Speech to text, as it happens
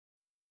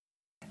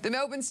The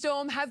Melbourne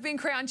Storm have been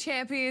crowned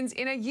champions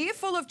in a year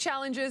full of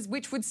challenges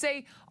which would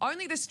see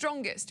only the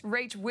strongest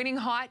reach winning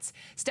heights.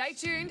 Stay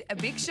tuned, a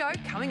big show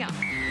coming up.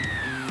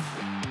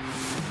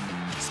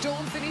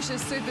 Storm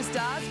finishes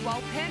superstars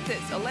while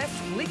Panthers are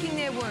left licking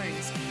their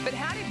wounds. But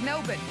how did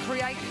Melbourne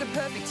create the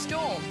perfect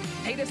storm?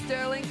 Peter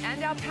Sterling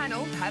and our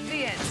panel have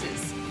the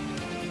answers.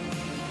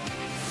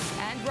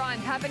 And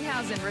Ryan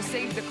Pappenhausen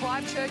received the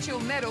Clive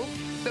Churchill Medal,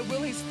 but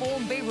will his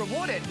form be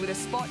rewarded with a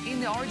spot in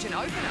the Origin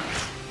opener?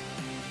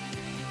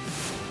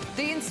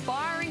 The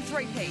inspiring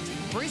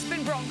three-peat,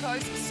 Brisbane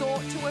Broncos soar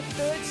to a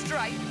third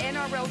straight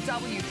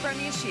NRLW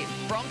Premiership.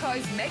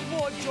 Broncos' Meg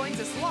Ward joins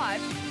us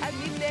live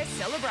amid their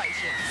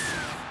celebrations.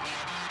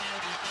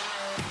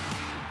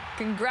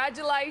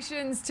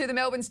 Congratulations to the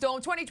Melbourne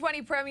Storm,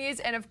 2020 premiers,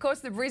 and of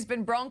course the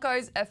Brisbane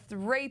Broncos, a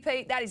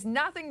three-peat. That is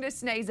nothing to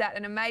sneeze at,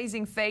 an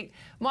amazing feat.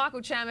 Michael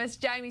Chammas,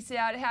 Jamie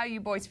Soward, how are you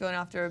boys feeling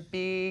after a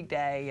big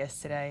day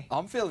yesterday?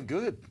 I'm feeling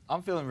good.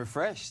 I'm feeling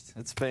refreshed.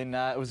 It's been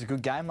it was a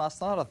good game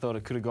last night. I thought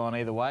it could have gone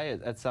either way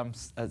at some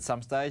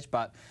stage,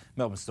 but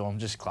Melbourne Storm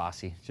just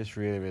classy, just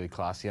really, really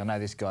classy. I know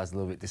this guy's a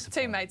little bit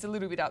disappointed. Teammates a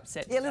little bit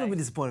upset. Yeah, a little bit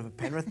disappointed with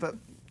Penrith, but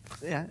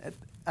yeah.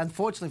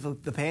 Unfortunately for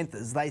the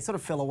Panthers, they sort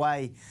of fell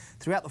away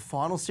throughout the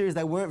final series.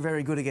 They weren't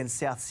very good against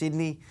South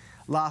Sydney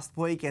last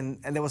week,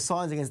 and there were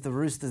signs against the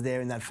Roosters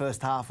there in that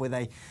first half where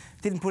they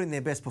didn't put in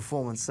their best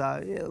performance.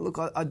 So, yeah, look,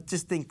 I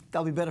just think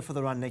they'll be better for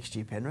the run next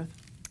year, Penrith.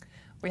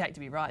 We hate to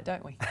be right,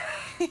 don't we?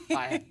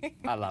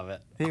 I love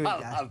it. Here we go.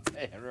 I love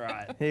being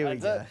right. Here we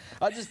go.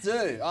 I just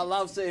do. I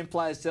love seeing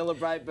players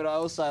celebrate, but I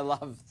also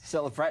love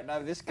celebrating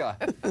over this guy.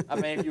 I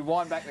mean, if you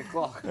wind back the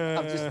clock,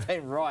 I've just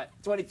been right.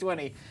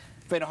 2020.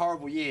 Been a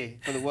horrible year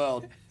for the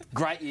world.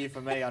 Great year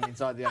for me on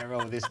Inside the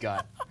NRL with this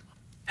guy.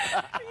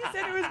 You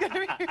said it was going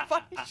to be a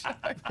funny show.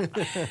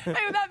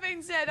 Hey, with that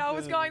being said, I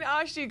was going to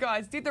ask you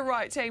guys, did the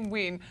right team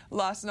win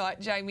last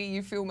night? Jamie,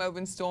 you feel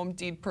Melbourne Storm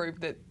did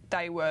prove that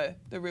they were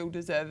the real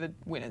deserved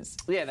winners?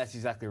 Yeah, that's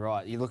exactly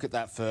right. You look at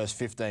that first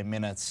 15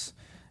 minutes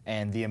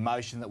and the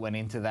emotion that went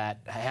into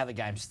that, how the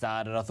game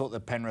started. I thought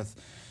that Penrith,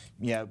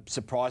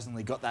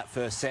 surprisingly got that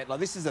first set. Like,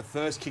 this is the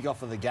first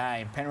kick-off of the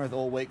game. Penrith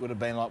all week would have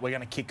been like, we're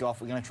going to kick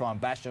off, we're going to try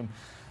and bash them.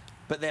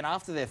 But then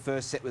after their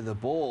first set with the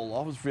ball,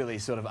 I was really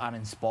sort of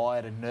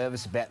uninspired and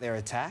nervous about their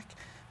attack.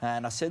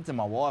 And I said to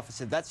my wife, I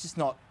said, that's just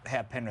not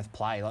how Penrith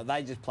play. Like,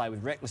 they just play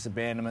with reckless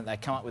abandonment. They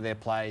come up with their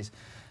plays.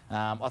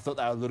 I thought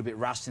they were a little bit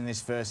rushed in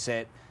this first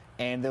set.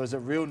 And there was a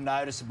real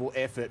noticeable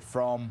effort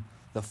from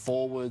the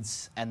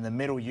forwards and the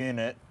middle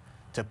unit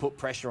to put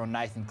pressure on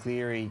Nathan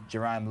Cleary,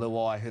 Jerome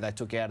Luai, who they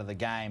took out of the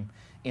game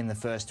in the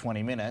first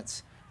 20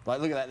 minutes.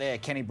 Like, look at that there,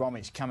 Kenny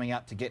Bromwich coming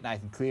up to get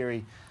Nathan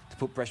Cleary to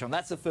put pressure on.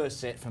 That's the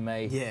first set for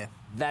me. Yeah.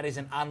 That is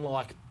an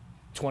unlike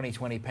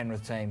 2020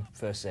 Penrith team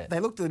first set. They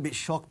looked a bit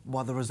shocked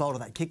by the result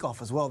of that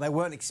kickoff as well. They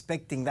weren't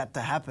expecting that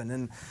to happen,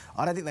 and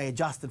I don't think they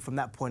adjusted from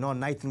that point on.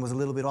 Nathan was a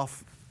little bit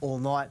off all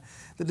night.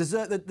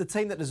 The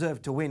team that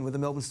deserved to win were the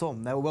Melbourne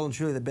Storm. They were well and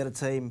truly the better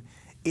team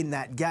in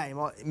that game.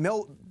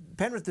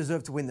 Penrith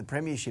deserved to win the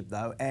Premiership,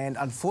 though, and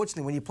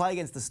unfortunately, when you play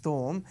against the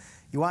Storm,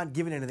 you aren't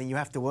given anything, you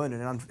have to earn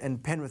it,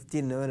 and Penrith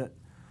didn't earn it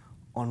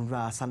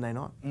on Sunday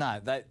night. No,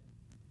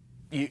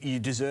 you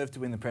deserve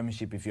to win the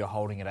Premiership if you're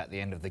holding it at the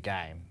end of the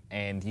game,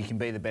 and you can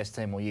be the best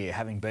team all year.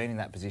 Having been in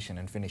that position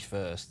and finished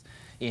first,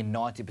 in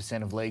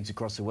 90% of leagues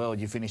across the world,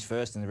 you finish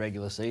first in the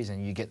regular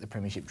season, you get the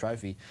Premiership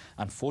trophy.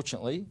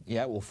 Unfortunately,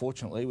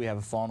 fortunately, we have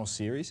a final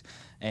series,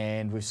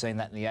 and we've seen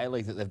that in the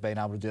A-League that they've been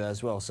able to do that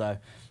as well. So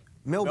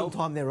Melbourne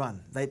timed their run.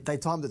 They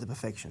timed it to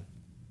perfection.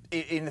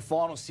 In the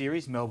final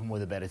series, Melbourne were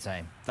the better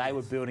team. They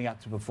were building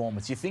up to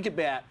performance. You think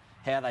about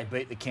how they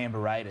beat the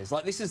Canberra Raiders.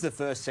 Like, this is the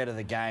first set of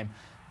the game.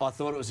 I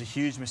thought it was a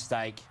huge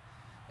mistake.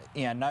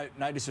 No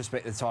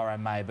disrespect to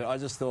Tyrone May, but I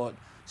just thought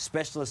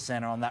specialist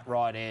centre on that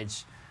right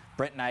edge.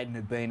 Brett Naden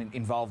had been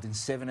involved in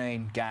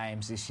 17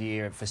 games this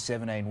year for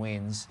 17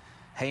 wins.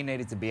 He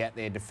needed to be out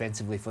there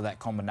defensively for that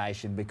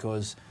combination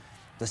because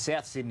the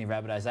South Sydney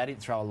Rabbitohs, they didn't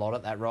throw a lot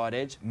at that right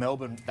edge.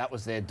 Melbourne, that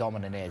was their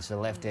dominant edge, the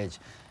left edge.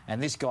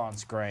 And this guy on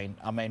screen,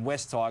 I mean,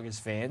 West Tigers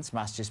fans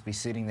must just be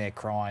sitting there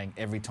crying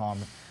every time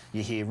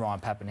you hear Ryan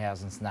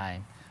Pappenhausen's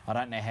name. I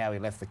don't know how he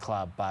left the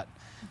club, but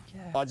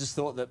I just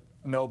thought that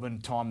Melbourne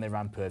timed their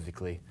run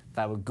perfectly.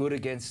 They were good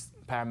against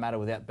Parramatta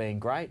without being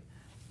great.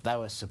 They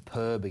were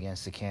superb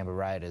against the Canberra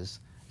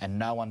Raiders. And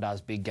no one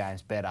does big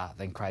games better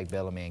than Craig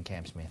Bellamy and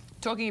Cam Smith.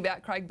 Talking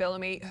about Craig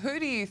Bellamy, who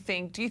do you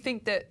think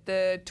that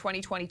the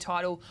 2020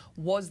 title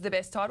was the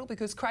best title?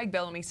 Because Craig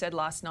Bellamy said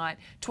last night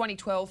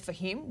 2012 for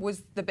him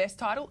was the best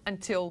title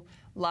until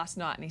last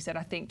night, and he said,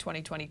 I think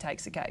 2020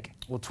 takes the cake.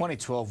 Well,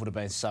 2012 would have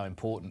been so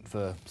important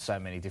for so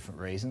many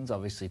different reasons,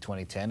 obviously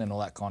 2010 and all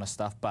that kind of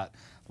stuff, but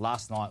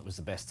last night was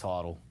the best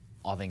title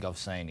I think I've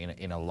seen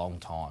in a long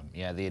time.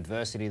 The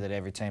adversity that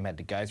every team had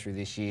to go through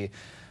this year.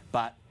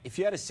 But if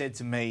you had said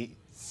to me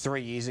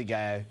 3 years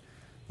ago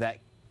that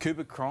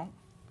Cooper Cronk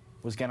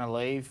was going to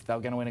leave, they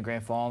were going to win a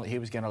grand final, he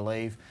was going to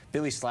leave,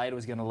 Billy Slater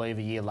was going to leave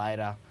a year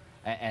later,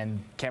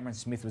 and Cameron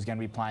Smith was going to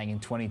be playing in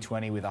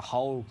 2020 with a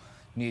whole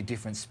new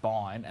different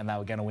spine and they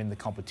were going to win the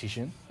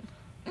competition,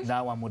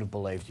 no one would have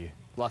believed you.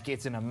 Like,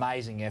 it's an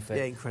amazing effort.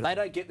 Yeah, incredible. They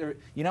don't get the...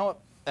 You know what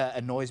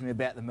annoys me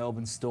about the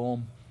Melbourne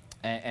Storm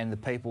and the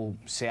people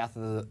south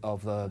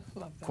of the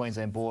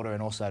Queensland border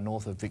and also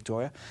north of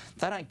Victoria?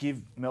 They don't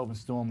give Melbourne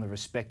Storm the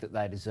respect that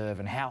they deserve,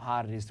 and how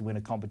hard it is to win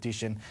a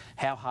competition,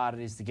 how hard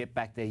it is to get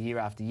back there year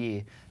after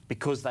year,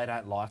 because they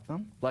don't like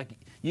them. Like,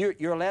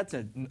 you're allowed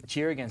to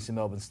cheer against the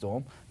Melbourne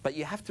Storm, but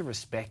you have to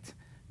respect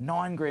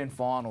 9 grand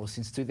finals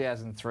since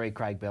 2003,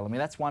 Craig Bellamy.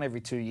 That's one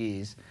every 2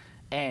 years,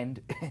 and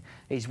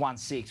he's won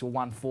 6 or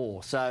won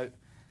 4. So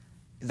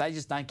they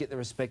just don't get the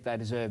respect they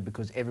deserve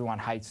because everyone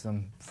hates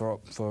them for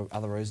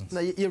other reasons. No,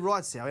 you're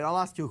right, Sal. I'll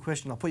ask you a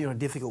question. I'll put you in a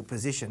difficult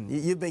position.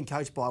 You've been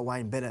coached by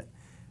Wayne Bennett,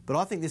 but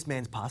I think this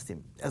man's passed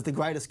him as the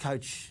greatest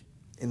coach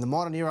in the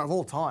modern era of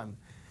all time.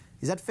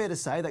 Is that fair to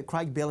say that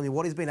Craig Bellamy,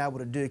 what he's been able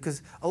to do,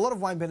 because a lot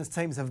of Wayne Bennett's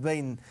teams have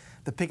been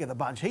the pick of the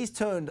bunch. He's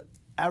turned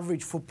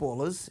average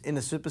footballers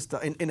into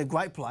superstar, into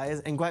great players,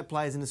 and great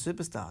players into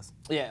superstars.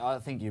 Yeah, I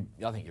think you're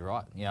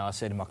right. You know, I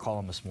said in my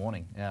column this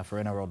morning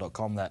for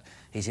NRL.com that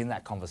he's in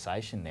that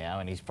conversation now,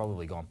 and he's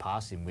probably gone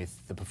past him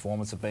with the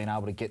performance of being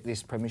able to get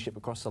this premiership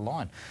across the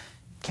line.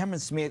 Cameron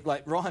Smith,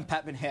 like Ryan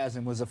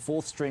Pappenhausen was a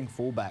 4th-string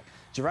fullback.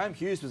 Jerome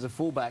Hughes was a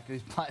fullback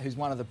who's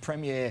one of the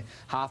premier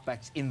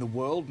halfbacks in the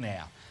world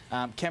now.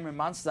 Cameron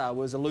Munster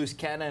was a loose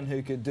cannon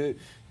who could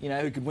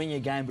win your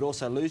game but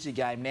also lose your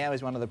game. Now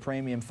he's one of the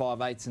premium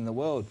 5'8" in the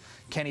world.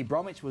 Kenny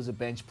Bromwich was a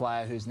bench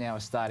player who's now a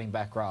starting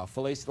back row.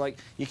 Felice, like,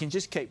 you can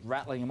just keep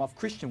rattling them off.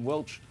 Christian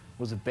Welch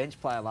was a bench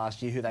player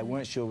last year who they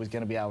weren't sure was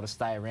going to be able to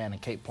stay around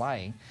and keep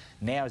playing.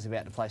 Now he's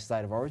about to play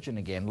State of Origin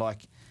again.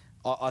 Like,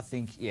 I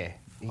think, yeah,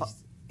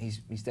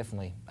 he's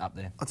definitely up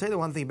there. I'll tell you the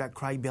one thing about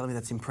Craig Bellamy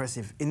that's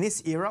impressive. In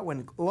this era,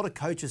 when a lot of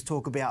coaches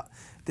talk about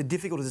the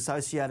difficulties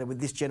associated with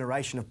this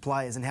generation of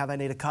players and how they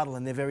need a cuddle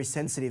and they're very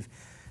sensitive,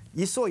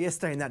 you saw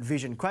yesterday in that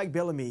vision, Craig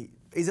Bellamy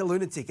is a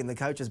lunatic in the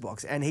coach's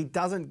box, and he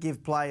doesn't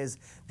give players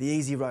the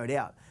easy road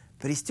out,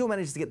 but he still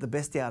manages to get the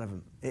best out of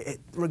them.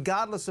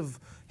 Regardless of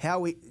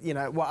how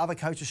what other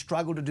coaches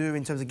struggle to do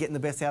in terms of getting the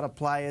best out of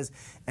players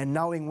and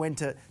knowing when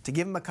to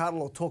give them a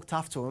cuddle or talk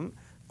tough to them,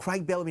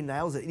 Craig Bellamy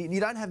nails it. You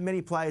don't have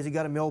many players who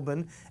go to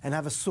Melbourne and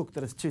have a sook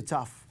that it's too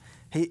tough.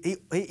 He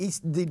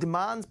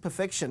demands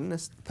perfection,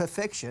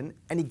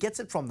 and he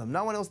gets it from them.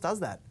 No one else does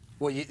that.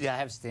 Well, they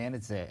have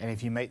standards there, and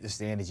if you meet the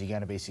standards, you're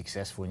going to be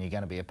successful, and you're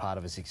going to be a part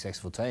of a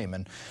successful team.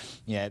 And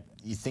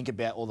you think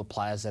about all the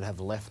players that have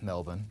left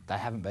Melbourne; they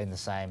haven't been the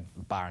same,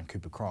 barring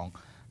Cooper Cronk.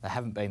 They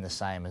haven't been the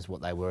same as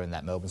what they were in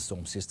that Melbourne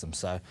Storm system.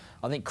 So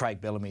I think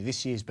Craig Bellamy,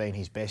 this year's been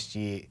his best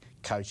year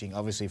coaching,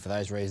 obviously for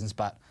those reasons,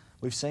 but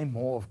we've seen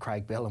more of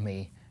Craig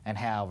Bellamy and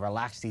how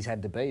relaxed he's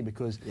had to be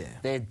because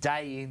they're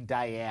day in,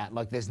 day out.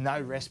 Like, there's no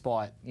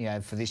respite,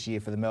 for this year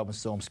for the Melbourne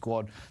Storm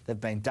squad. They've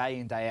been day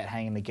in, day out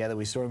hanging together.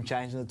 We saw him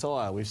changing the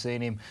tyre. We've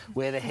seen him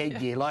wear the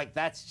headgear. Like,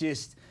 that's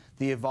just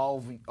the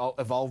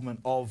evolvement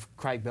of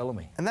Craig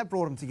Bellamy. And that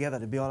brought them together,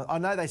 to be honest. I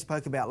know they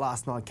spoke about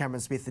last night,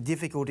 Cameron Smith, the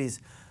difficulties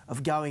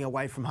of going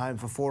away from home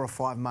for 4 or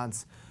 5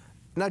 months.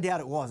 No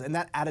doubt it was, and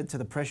that added to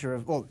the pressure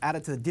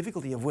added to the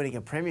difficulty of winning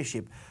a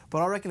premiership.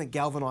 But I reckon it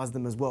galvanised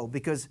them as well,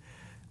 because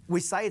we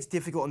say it's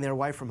difficult and they're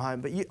away from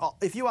home, but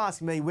if you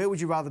ask me, where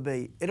would you rather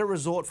be? At a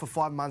resort for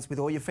 5 months with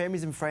all your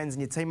families and friends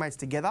and your teammates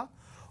together,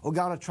 or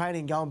going to training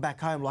and going back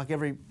home like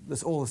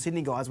all the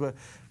Sydney guys were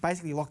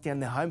basically locked down in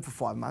their home for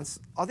 5 months?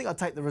 I think I'd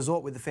take the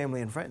resort with the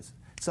family and friends.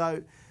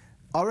 So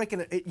I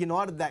reckon it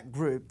united that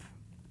group,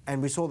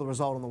 and we saw the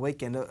result on the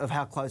weekend of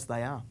how close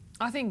they are.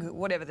 I think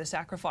whatever the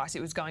sacrifice,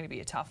 it was going to be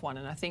a tough one,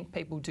 and I think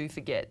people do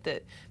forget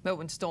that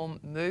Melbourne Storm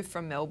moved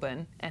from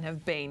Melbourne and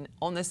have been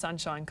on the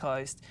Sunshine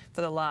Coast for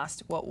the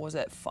last,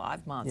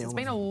 5 months? Yeah, it's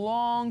been a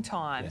long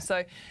time. Yeah.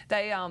 So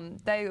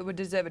they were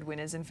deserved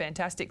winners and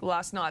fantastic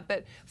last night.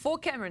 But for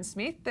Cameron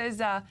Smith, there's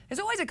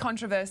always a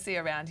controversy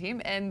around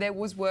him, and there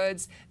was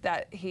words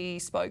that he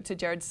spoke to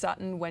Jared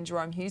Sutton when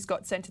Jerome Hughes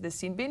got sent to the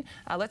sin bin.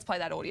 Let's play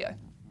that audio.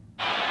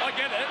 I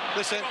get it.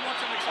 Listen,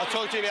 I'll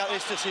talk to you about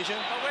this decision.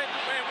 But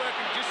we're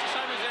working just the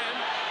same as them,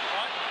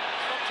 right?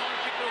 Stop trying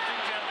to pick little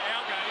things out of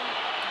our game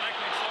to make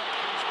an exciting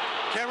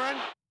finish. Cameron?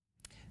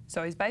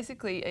 So he's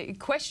basically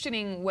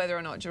questioning whether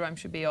or not Jerome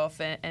should be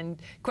off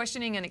and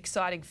questioning an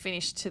exciting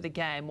finish to the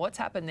game. What's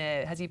happened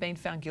there? Has he been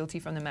found guilty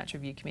from the match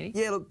review committee?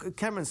 Yeah, look,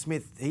 Cameron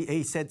Smith,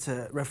 he said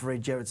to referee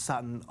Jared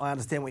Sutton, I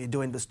understand what you're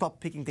doing, but stop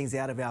picking things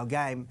out of our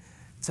game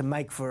to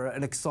make for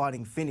an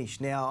exciting finish.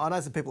 Now, I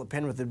know some people at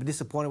Penrith would be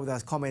disappointed with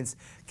those comments,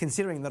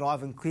 considering that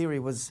Ivan Cleary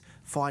was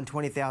fined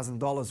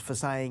 $20,000 for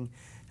saying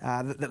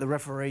that the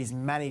referees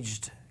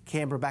managed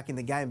Canberra back in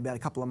the game about a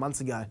couple of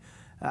months ago.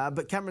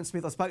 But Cameron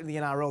Smith, I spoke to the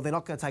NRL, they're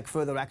not going to take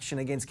further action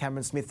against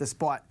Cameron Smith,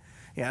 despite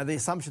the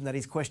assumption that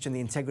he's questioned the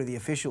integrity of the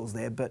officials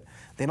there, but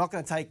they're not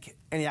going to take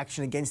any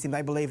action against him.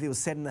 They believe it was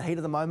said in the heat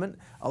of the moment.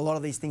 A lot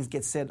of these things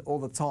get said all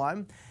the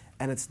time.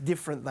 And it's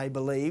different, they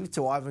believe,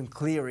 to Ivan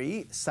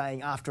Cleary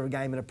saying after a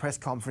game at a press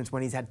conference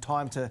when he's had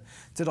time to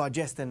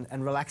digest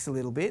and relax a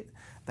little bit.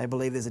 They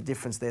believe there's a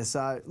difference there.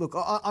 So, look,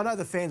 I know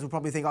the fans will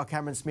probably think,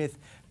 Cameron Smith,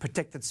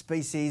 protected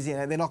species,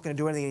 they're not going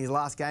to do anything in his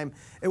last game.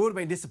 It would have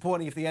been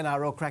disappointing if the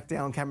NRL cracked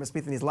down on Cameron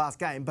Smith in his last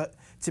game, but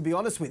to be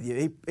honest with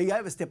you, he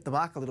overstepped the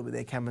mark a little bit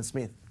there, Cameron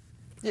Smith.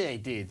 Yeah, he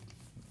did.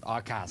 I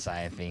can't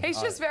say anything.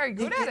 He's just very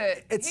good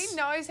at it. He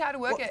knows how to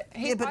work it.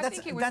 I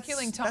think he was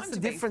killing time. That's the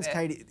difference,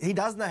 Katie. He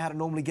does know how to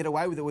normally get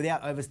away with it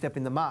without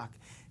overstepping the mark.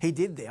 He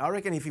did there. I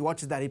reckon if he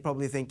watches that, he'd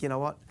probably think, you know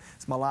what,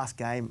 it's my last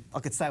game. I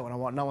could say what I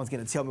want. No one's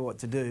going to tell me what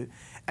to do.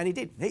 And he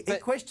did. He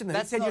questioned it.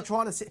 He said, you're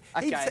trying to...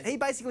 He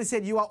basically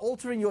said, you are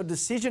altering your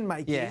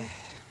decision-making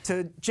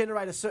to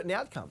generate a certain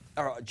outcome.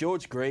 All right,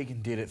 George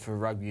Gregan did it for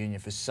rugby union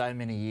for so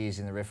many years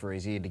in the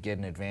referee's ear to get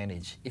an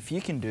advantage. If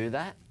you can do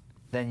that,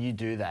 then you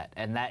do that.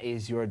 And that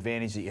is your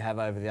advantage that you have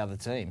over the other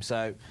team.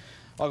 So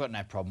I've got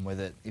no problem with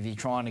it. If you're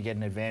trying to get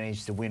an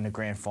advantage to win a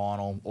grand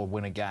final or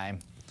win a game,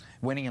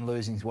 winning and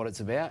losing is what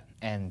it's about,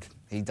 and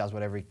he does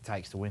whatever it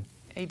takes to win.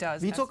 He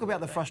does. You talk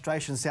about the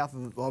frustration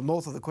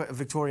north of the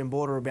Victorian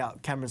border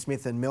about Cameron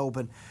Smith and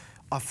Melbourne.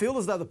 I feel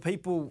as though the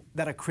people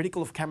that are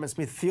critical of Cameron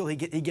Smith feel he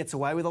gets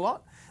away with a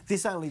lot.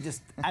 This only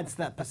just adds to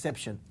that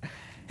perception.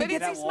 But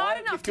is he smart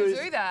enough to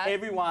do that?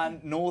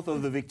 Everyone north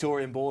of the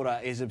Victorian border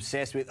is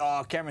obsessed with,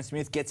 Cameron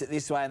Smith gets it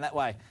this way and that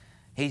way.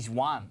 He's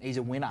won. He's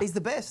a winner. He's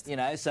the best.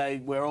 So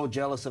we're all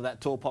jealous of that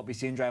tall poppy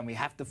syndrome. We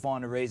have to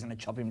find a reason to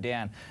chop him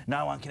down.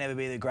 No one can ever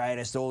be the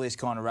greatest, all this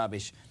kind of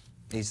rubbish.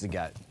 He's the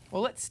GOAT.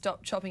 Well, let's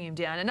stop chopping him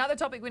down. Another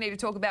topic we need to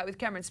talk about with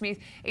Cameron Smith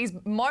is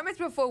moments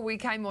before we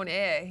came on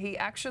air, he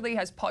actually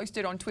has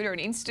posted on Twitter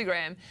and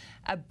Instagram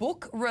a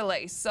book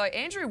release. So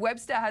Andrew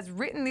Webster has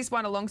written this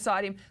one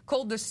alongside him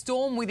called The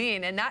Storm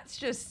Within, and that's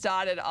just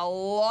started a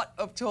lot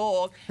of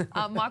talk.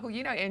 Michael,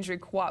 you know Andrew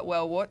quite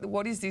well.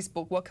 What is this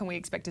book? What can we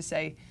expect to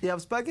see? Yeah,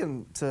 I've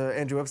spoken to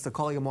Andrew Webster, a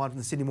colleague of mine from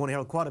the Sydney Morning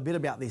Herald, quite a bit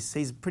about this.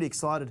 He's pretty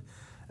excited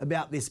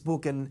about this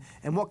book and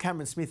what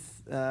Cameron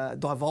Smith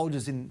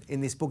divulges in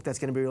this book that's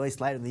going to be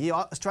released later in the year.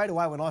 Straight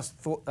away when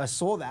I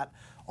saw that,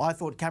 I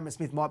thought Cameron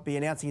Smith might be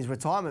announcing his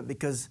retirement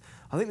because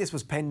I think this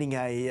was pending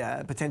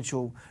a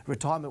potential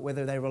retirement,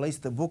 whether they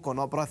released the book or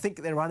not. But I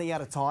think they're running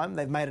out of time.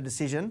 They've made a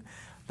decision.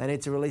 They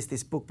need to release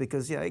this book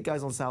because, it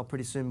goes on sale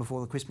pretty soon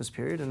before the Christmas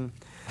period. And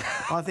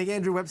I think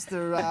Andrew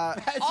Webster...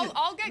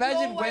 I'll get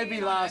imagine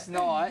Webby last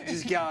night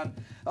just going,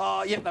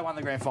 they won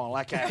the grand final.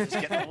 OK, I'll just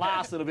get the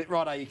last little bit.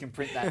 Righto, you can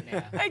print that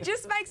now. It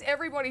just makes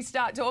everybody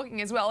start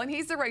talking as well. And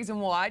here's the reason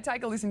why.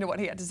 Take a listen to what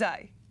he had to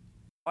say.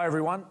 Hi,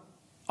 everyone.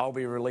 I'll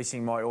be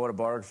releasing my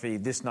autobiography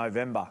this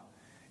November.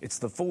 It's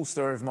the full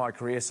story of my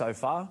career so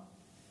far,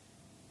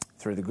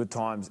 through the good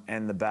times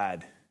and the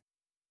bad.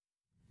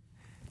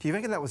 Do you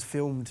reckon that was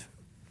filmed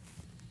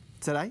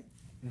today?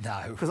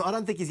 No. Because I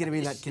don't think he's going to be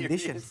in that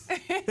condition.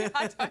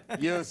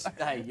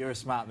 You're a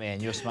smart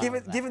man. You're smart.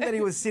 Given that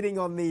he was sitting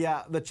on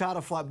the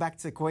charter flight back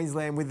to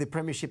Queensland with the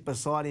Premiership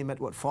beside him at,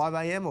 5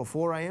 a.m. or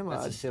 4 a.m?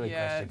 That's a silly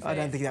question. I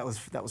don't think that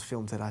was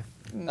filmed today.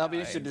 No, I'll be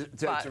interested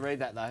to read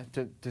that, though,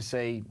 to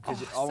see,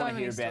 because I want to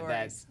hear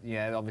about stories.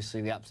 that,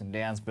 obviously the ups and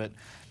downs, but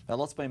a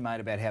lot's been made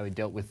about how he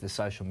dealt with the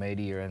social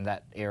media and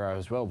that era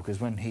as well,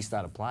 because when he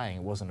started playing,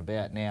 it wasn't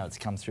about. Now it's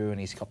come through and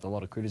he's copped a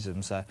lot of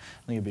criticism, so I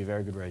think it'll be a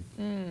very good read.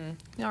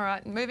 All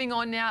right, moving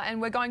on now, and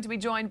we're going to be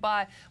joined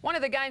by one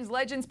of the game's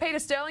legends, Peter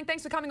Sterling.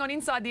 Thanks for coming on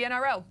Inside the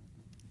NRL.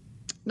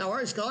 No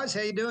worries, guys.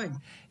 How you doing?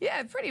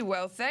 Yeah, pretty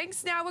well,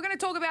 thanks. Now, we're going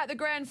to talk about the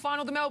grand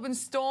final, the Melbourne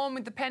Storm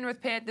with the Penrith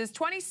Panthers,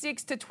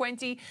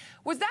 26-20.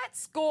 Was that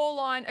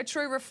scoreline a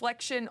true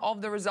reflection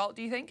of the result,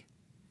 do you think?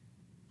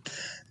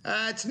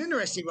 It's an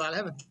interesting one. I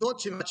haven't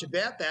thought too much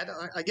about that.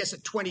 I guess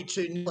at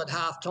 22-0 at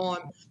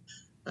half-time,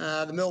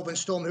 the Melbourne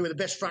Storm, who were the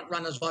best front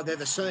runners I've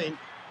ever seen,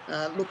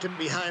 looked to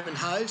be home and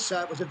hosed.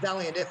 So it was a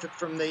valiant effort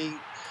from the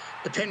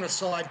Penrith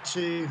side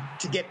to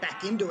get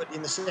back into it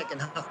in the second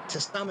half to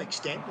some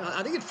extent.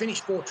 I think it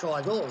finished 4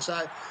 tries all.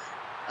 So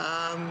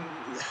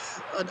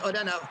I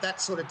don't know if that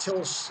sort of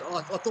tells...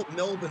 I thought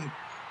Melbourne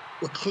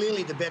were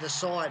clearly the better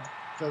side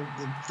for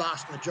the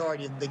vast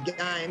majority of the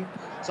game.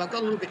 So I got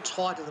a little bit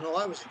tighter than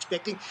I was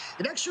expecting.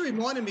 It actually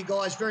reminded me,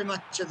 guys, very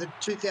much of the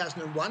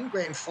 2001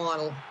 grand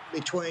final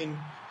between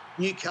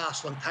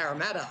Newcastle and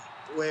Parramatta,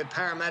 where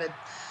Parramatta,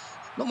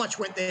 not much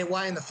went their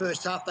way in the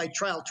first half. They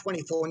trailed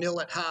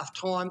 24-0 at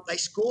half-time. They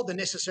scored the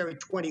necessary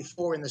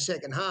 24 in the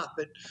second half,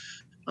 but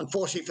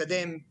unfortunately for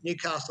them,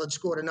 Newcastle had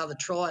scored another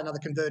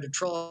converted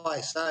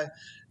try. So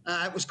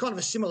it was kind of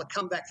a similar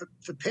comeback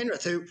for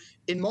Penrith, who,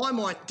 in my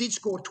mind, did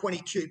score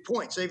 22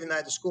 points, even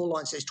though the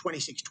scoreline says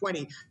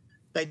 26-20.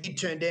 They did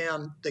turn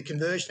down the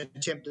conversion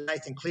attempt at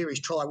Nathan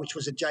Cleary's try, which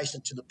was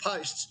adjacent to the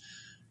posts.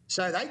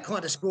 So they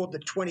kind of scored the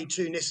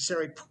 22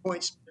 necessary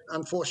points,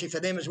 unfortunately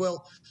for them as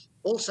well.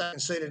 Also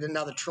conceded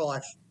another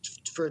try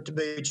for it to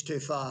be reached too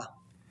far.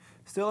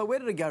 Still, where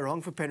did it go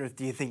wrong for Penrith,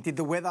 do you think? Did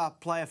the weather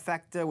play a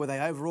factor? Were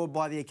they overawed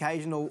by the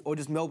occasion, or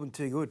just Melbourne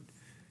too good?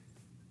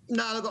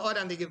 No, look, I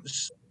don't think it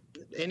was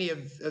any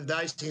of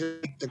those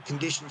things. The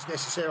conditions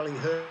necessarily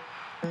hurt.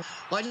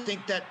 I just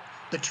think that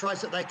the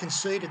tries that they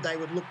conceded, they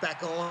would look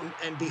back on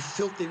and be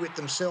filthy with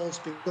themselves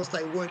because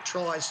they weren't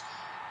tries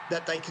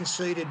that they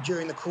conceded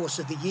during the course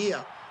of the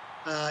year.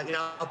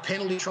 A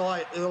penalty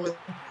try early,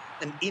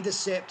 an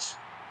intercept,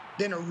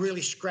 then a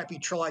really scrappy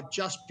try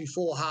just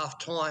before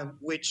half-time,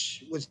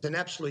 which was an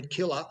absolute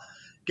killer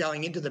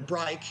going into the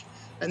break.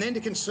 And then to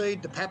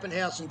concede the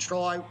Pappenhausen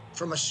try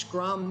from a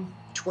scrum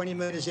 20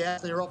 metres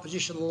out their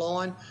opposition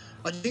line,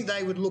 I think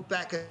they would look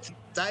back at,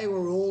 they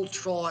were all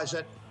tries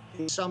that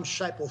in some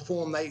shape or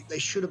form they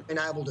should have been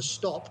able to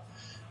stop.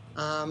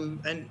 And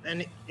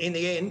in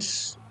the end,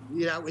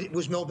 it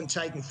was Melbourne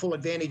taking full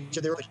advantage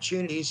of their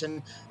opportunities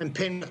and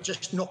Penrith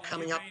just not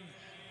coming up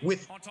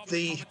with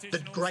the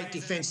great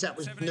defence that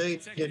was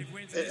needed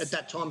at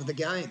that time of the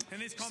game.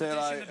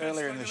 Sterlo,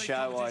 earlier in the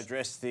show, I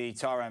addressed the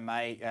Tyrone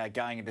May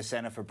going into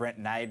centre for Brent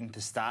Naden to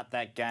start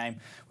that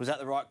game. Was that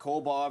the right call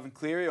by Ivan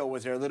Cleary, or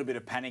was there a little bit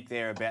of panic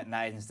there about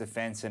Naden's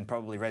defence and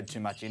probably read too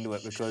much into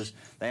it because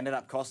they ended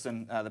up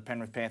costing the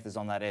Penrith Panthers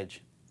on that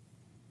edge?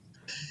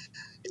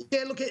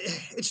 Yeah, look,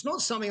 it's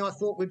not something I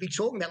thought we'd be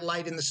talking about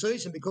late in the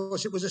season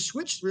because it was a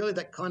switch really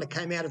that kind of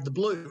came out of the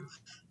blue.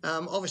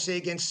 Obviously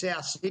against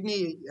South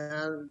Sydney,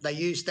 they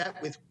used that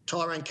with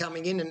Tyrone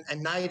coming in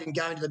and Naden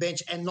going to the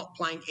bench and not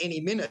playing any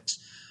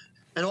minutes.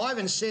 And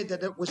Ivan said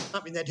that it was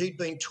something that he'd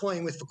been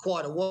toying with for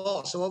quite a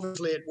while. So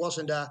obviously it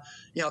wasn't a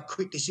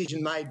quick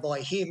decision made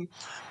by him.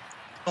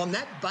 On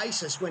that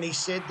basis, when he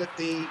said that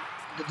the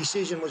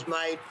decision was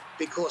made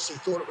because he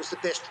thought it was the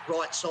best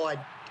right side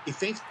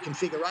defence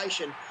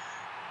configuration,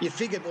 you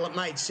figured, well, it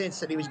made sense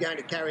that he was going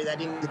to carry that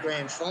into the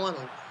grand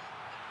final.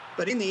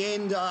 But in the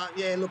end, I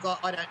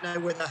don't know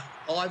whether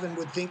Ivan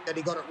would think that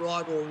he got it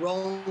right or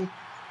wrong.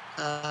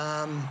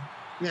 I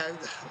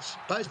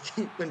suppose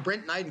when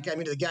Brent Naden came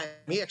into the game,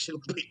 he actually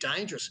looked a bit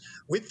dangerous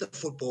with the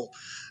football.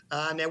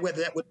 Now,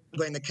 whether that would have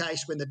been the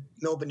case when the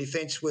Melbourne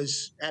defence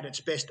was at its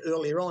best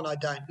earlier on, I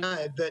don't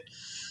know. But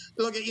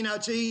look,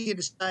 it's easy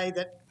to say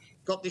that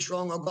got this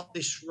wrong or got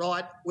this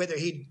right, whether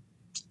he'd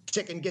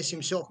second-guess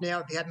himself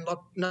now if he had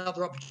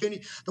another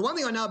opportunity. The one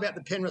thing I know about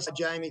the Penrith,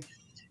 Jamie,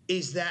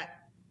 is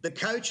that the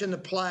coach and the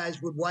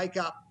players would wake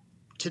up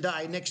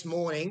next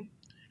morning,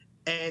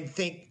 and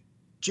think,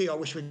 gee, I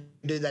wish we could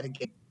do that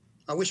again.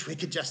 I wish we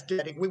could just do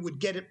that. We would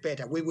get it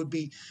better. We would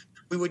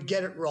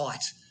get it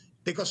right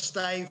because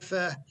they've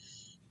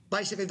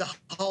basically the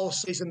whole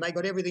season they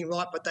got everything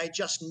right, but they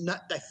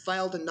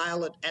failed to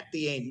nail it at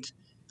the end.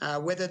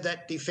 Whether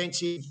that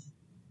defensive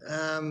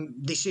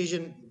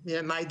decision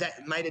made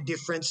a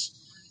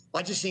difference.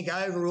 I just think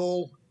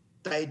overall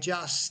they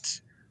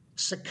just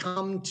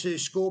succumbed to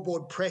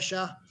scoreboard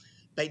pressure.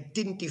 They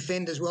didn't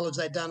defend as well as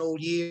they'd done all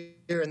year,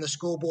 and the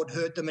scoreboard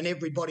hurt them, and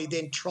everybody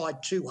then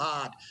tried too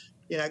hard.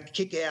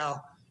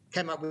 Kickout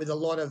came up with a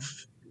lot of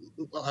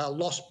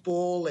lost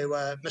ball. There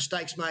were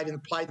mistakes made in the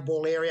play the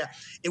ball area.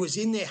 It was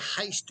in their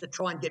haste to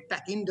try and get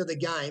back into the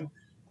game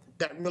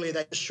that really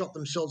they shot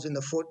themselves in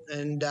the foot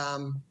and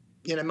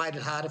made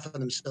it harder for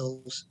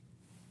themselves.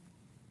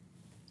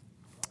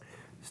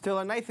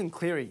 Still, Nathan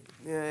Cleary,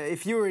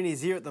 if you were in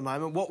his ear at the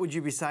moment, what would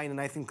you be saying to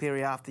Nathan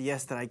Cleary after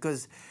yesterday?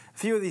 Because a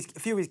few of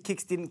his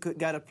kicks didn't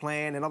go to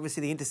plan, and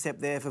obviously the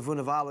intercept there for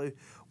Vunivalu.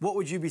 What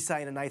would you be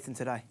saying to Nathan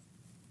today?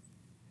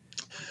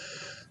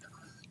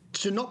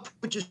 To not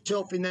put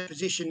yourself in that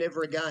position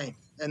ever again.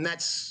 And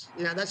that's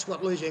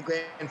what losing a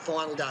grand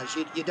final does.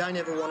 You don't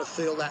ever want to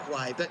feel that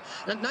way. But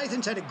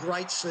Nathan's had a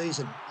great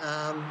season.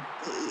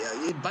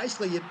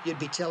 You'd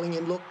be telling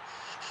him, look,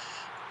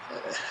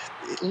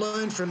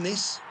 learn from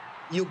this.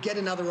 You'll get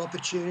another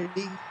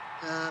opportunity.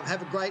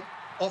 Have a great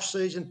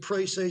off-season,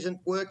 pre-season,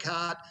 work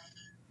hard.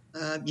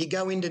 You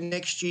go into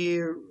next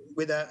year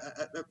with a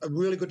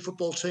really good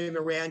football team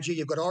around you.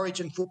 You've got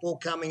Origin football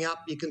coming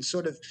up. You can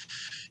sort of,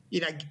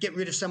 get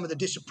rid of some of the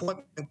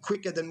disappointment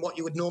quicker than what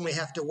you would normally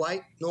have to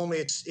wait. Normally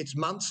it's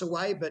months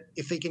away, but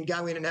if he can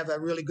go in and have a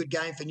really good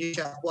game for New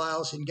South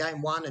Wales in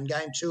game 1 and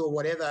game 2 or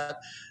whatever,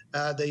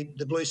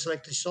 the Blue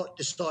selectors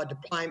decide to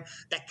play him,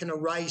 that can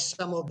erase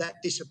some of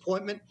that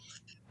disappointment.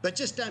 But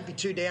just don't be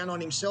too down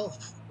on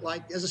himself.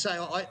 Like, as I say,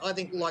 I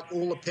think like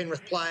all the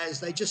Penrith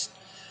players, they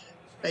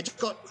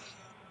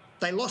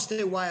lost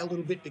their way a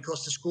little bit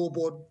because the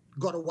scoreboard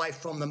got away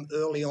from them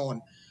early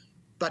on.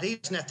 But he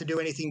doesn't have to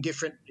do anything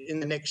different in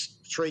the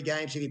next 3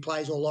 games if he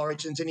plays all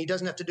Origins, and he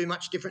doesn't have to do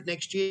much different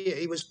next year.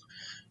 He was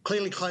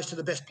clearly close to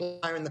the best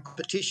player in the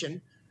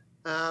competition.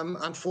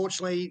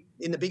 Unfortunately,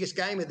 in the biggest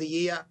game of the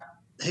year,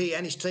 he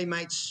and his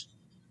teammates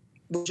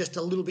were just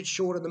a little bit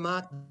short of the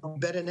mark.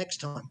 Better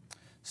next time.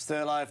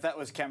 Sterlo, if that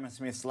was Cameron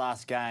Smith's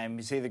last game,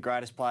 is he the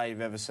greatest player you've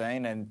ever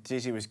seen? And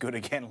he was good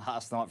again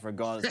last night for a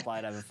guy that's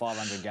played over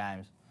 500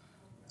 games.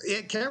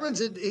 Yeah, Cameron's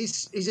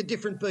he's a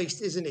different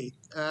beast, isn't he?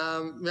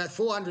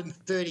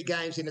 430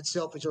 games in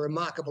itself is a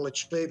remarkable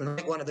achievement. I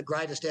think one of the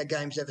greatest our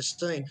game's ever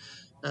seen.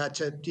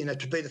 To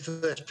be the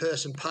first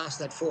person past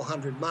that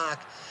 400 mark.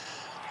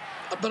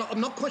 But I'm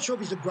not quite sure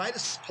if he's the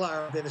greatest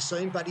player I've ever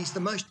seen, but he's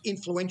the most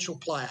influential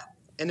player,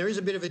 and there is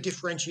a bit of a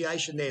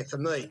differentiation there for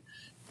me.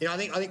 I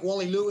think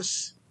Wally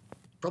Lewis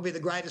probably the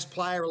greatest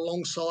player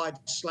alongside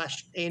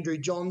 / Andrew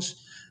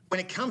Johns. When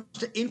it comes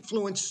to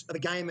influence of a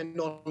game and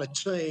on a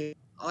team,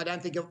 I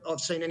don't think I've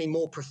seen any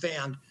more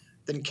profound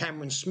than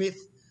Cameron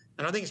Smith.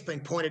 And I think it's been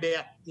pointed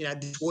out,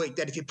 this week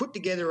that if you put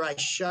together a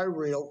show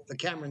reel for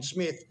Cameron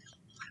Smith,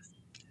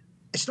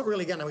 it's not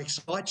really going to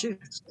excite you.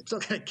 It's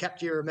not going to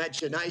capture your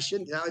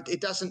imagination.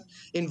 It doesn't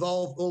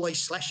involve all these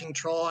slashing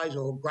tries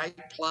or great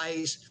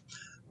plays,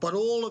 but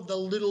all of the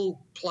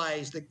little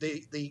plays,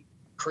 the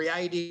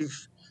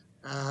creative,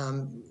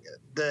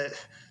 the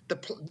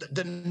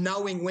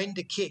knowing when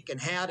to kick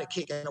and how to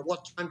kick and at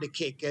what time to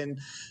kick, and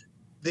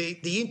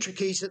the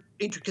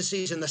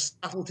intricacies and the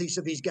subtleties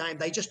of his game,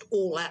 they just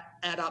all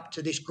add up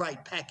to this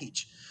great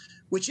package,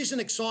 which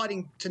isn't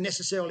exciting to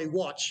necessarily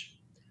watch.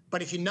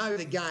 But if you know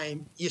the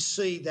game, you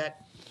see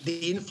that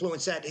the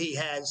influence that he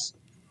has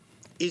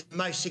is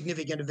most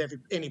significant of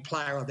any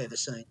player I've ever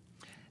seen.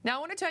 Now, I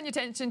want to turn your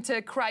attention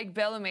to Craig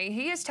Bellamy.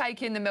 He has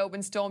taken the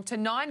Melbourne Storm to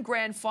 9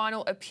 grand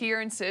final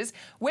appearances.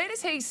 Where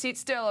does he sit,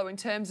 Sterlo, in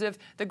terms of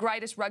the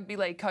greatest rugby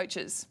league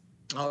coaches?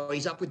 Oh,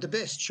 he's up with the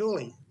best,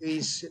 surely.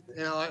 He's,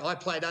 I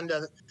played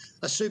under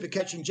a super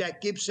coach in Jack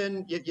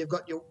Gibson. You've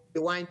got your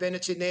Wayne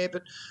Bennett's in there,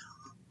 but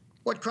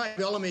what Craig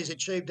Bellamy has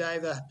achieved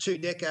over 2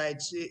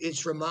 decades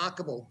is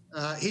remarkable.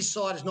 His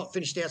side has not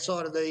finished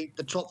outside of the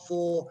top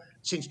 4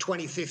 since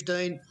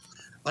 2015.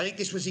 I think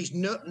this was his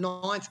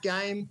 9th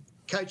game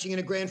coaching in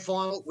a grand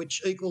final,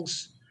 which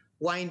equals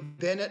Wayne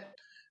Bennett.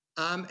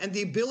 And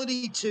the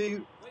ability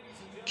to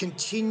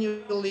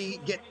continually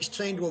get his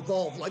team to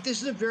evolve. Like,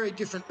 this is a very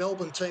different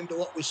Melbourne team to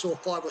what we saw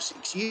 5 or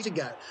 6 years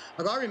ago.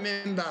 Like, I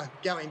remember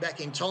going back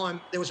in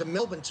time, there was a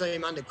Melbourne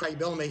team under Craig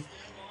Bellamy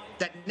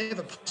that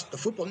never passed the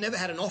football, never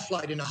had an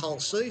offload in a whole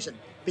season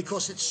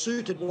because it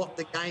suited what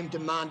the game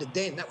demanded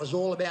then. That was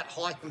all about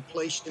high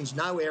completions,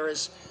 no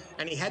errors,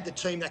 and he had the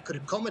team that could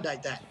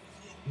accommodate that.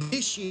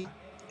 This year,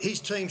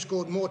 his team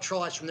scored more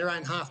tries from their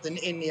own half than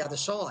any other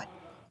side.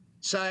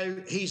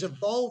 So he's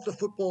evolved the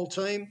football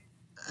team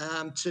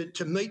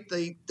to meet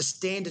the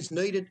standards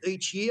needed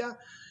each year.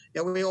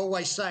 We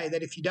always say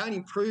that if you don't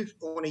improve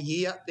on a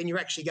year, then you're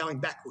actually going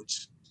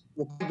backwards.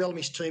 Well,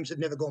 Bellamy's teams have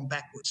never gone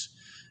backwards.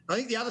 I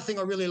think the other thing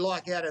I really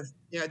like out of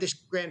this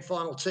grand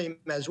final team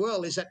as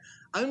well is that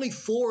only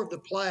 4 of the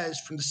players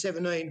from the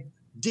 17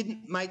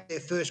 didn't make their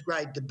first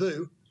grade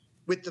debut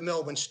with the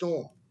Melbourne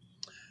Storm.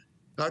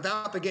 Now, they're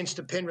up against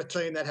a Penrith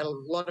team that had a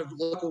lot of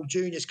local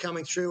juniors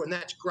coming through, and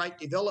that's great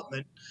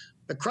development.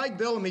 But Craig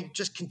Bellamy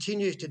just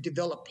continues to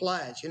develop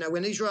players.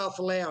 When Israel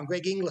Folau and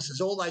Greg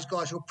Inglis, all those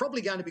guys who are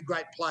probably going to be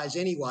great players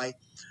anyway,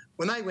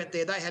 when they went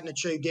there, they hadn't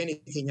achieved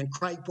anything, and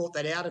Craig brought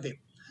that out of him.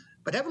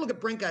 But have a look at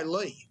Brenko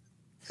Lee.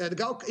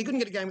 He couldn't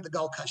get a game with the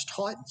Gold Coast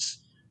Titans.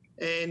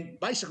 And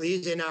basically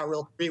his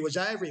NRL career was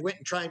over. He went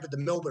and trained with the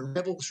Melbourne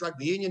Rebels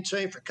rugby union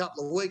team for a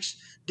couple of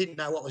weeks, didn't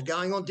know what was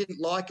going on, didn't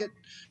like it.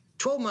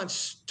 12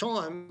 months'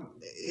 time,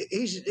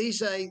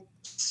 he's a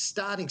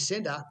starting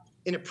centre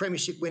in a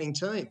premiership winning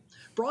team.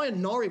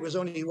 Brian Norrie was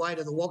on his way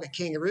to the Wagga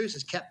Kangaroos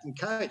as captain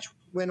coach,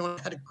 went on,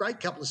 had a great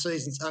couple of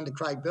seasons under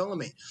Craig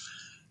Bellamy.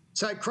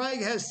 So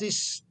Craig has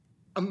this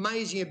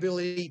amazing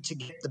ability to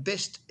get the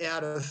best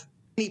out of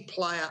any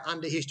player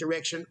under his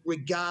direction,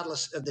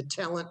 regardless of the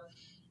talent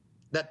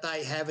that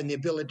they have and the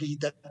ability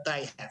that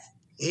they have.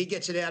 He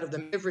gets it out of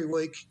them every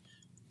week.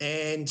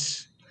 And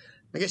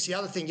I guess the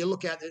other thing you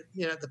look at,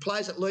 the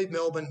players that leave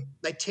Melbourne,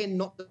 they tend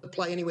not to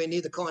play anywhere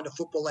near the kind of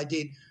football they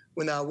did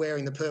when they were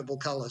wearing the purple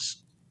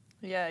colours.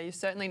 Yeah, you're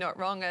certainly not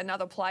wrong.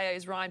 Another player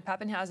is Ryan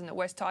Pappenhausen at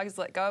West Tigers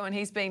let go, and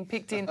he's been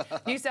picked in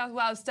New South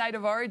Wales State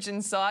of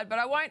Origin side. But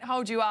I won't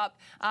hold you up.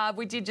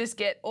 We did just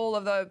get all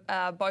of the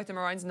both the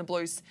Maroons and the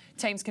Blues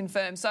teams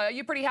confirmed. So are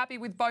you pretty happy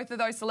with both of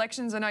those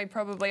selections? I know you're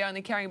probably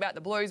only caring about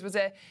the Blues. Was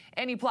there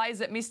any players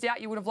that missed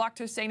out you would have liked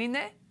to have seen in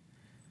there?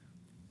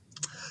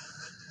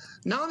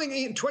 No, I think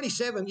in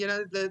 27,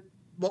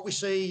 what we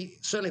see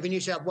certainly for New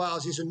South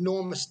Wales is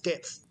enormous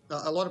depth.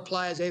 A lot of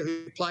players there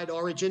who played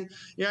Origin.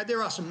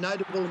 There are some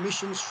notable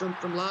omissions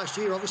from last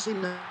year. Obviously,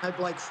 no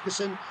Blake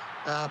Ferguson,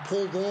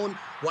 Paul Vaughan,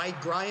 Wade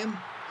Graham.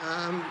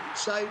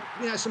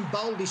 Some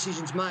bold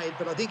decisions made.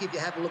 But I think if you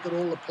have a look at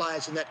all the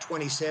players in that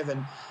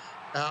 27,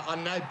 I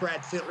know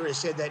Brad Fittler has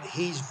said that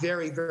he's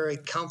very, very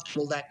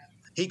comfortable that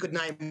he could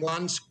name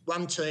one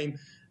team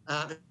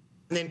and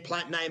then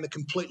name a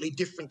completely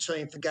different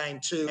team for game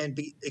 2 and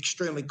be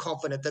extremely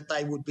confident that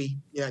they would be,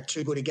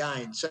 too good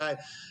again. So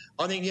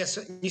I think, yes,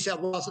 New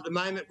South Wales at the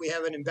moment, we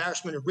have an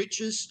embarrassment of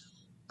riches.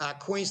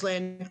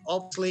 Queensland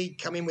obviously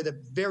come in with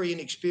a very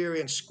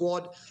inexperienced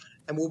squad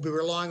and will be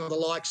relying on the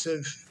likes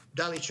of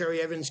Daly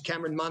Cherry-Evans,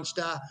 Cameron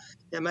Munster,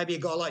 maybe a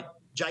guy like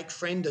Jake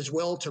Friend as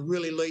well to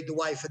really lead the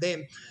way for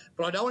them.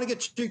 But I don't want to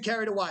get too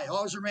carried away.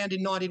 I was around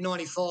in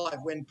 1995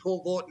 when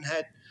Paul Vaughton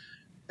had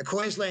a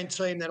Queensland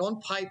team that on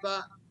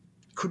paper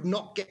could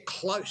not get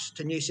close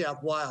to New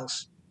South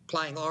Wales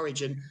playing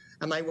Origin,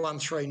 and they won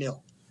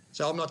 3-0.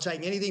 So I'm not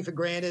taking anything for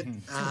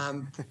granted,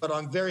 but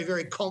I'm very,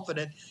 very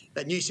confident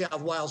that New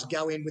South Wales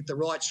go in with the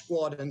right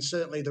squad and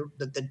certainly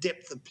the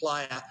depth of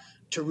player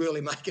to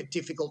really make it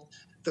difficult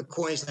for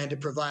Queensland to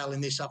prevail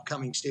in this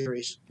upcoming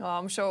series. Oh,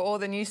 I'm sure all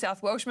the New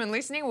South Welshmen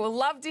listening will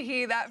love to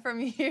hear that from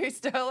you,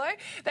 Sterlo.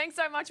 Thanks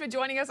so much for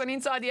joining us on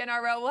Inside the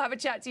NRL. We'll have a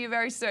chat to you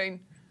very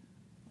soon.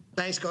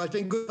 Thanks, guys.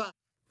 Been good fun.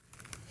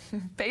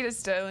 Peter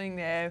Sterling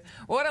there.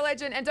 What a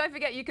legend. And don't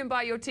forget, you can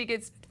buy your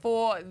tickets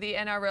for the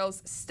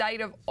NRL's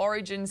State of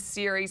Origin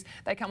series.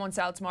 They come on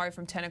sale tomorrow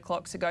from 10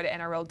 o'clock, so go to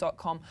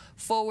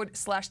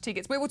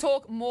nrl.com/tickets. We will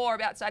talk more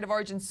about State of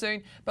Origin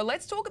soon, but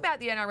let's talk about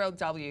the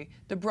NRLW.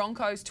 The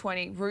Broncos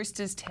 20,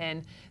 Roosters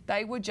 10.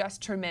 They were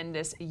just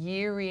tremendous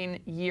year in,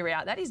 year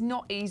out. That is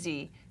not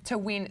easy to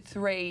win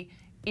 3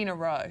 in a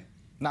row.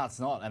 No,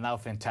 it's not, and they were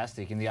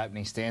fantastic in the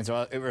opening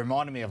stanza. It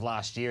reminded me of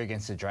last year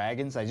against the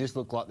Dragons. They just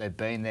looked like they'd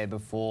been there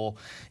before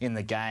in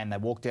the game. They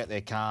walked out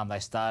there calm. They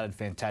started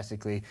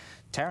fantastically.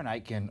 Taryn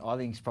Aitken, I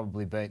think, has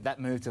probably been... That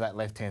move to that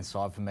left-hand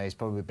side for me has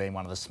probably been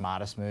one of the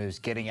smartest moves,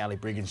 getting Ali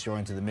Brigginshaw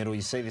into the middle.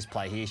 You see this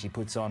play here she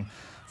puts on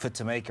for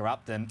Tamika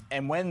Upton.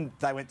 And when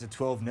they went to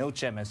 12-0,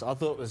 Chemist, I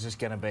thought it was just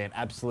going to be an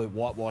absolute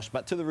whitewash.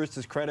 But to the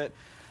Roosters' credit,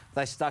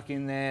 they stuck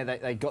in there.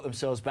 They got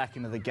themselves back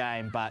into the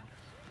game. But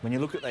when you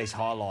look at these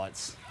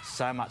highlights,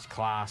 so much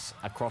class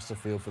across the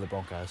field for the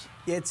Broncos.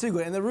 Yeah, too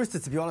good. And the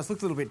Roosters, to be honest,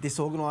 looked a little bit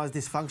disorganised,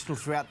 dysfunctional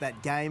throughout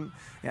that game.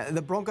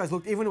 The Broncos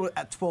looked, even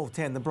at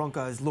 12-10, the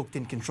Broncos looked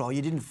in control.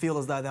 You didn't feel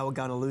as though they were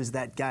going to lose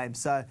that game.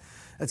 So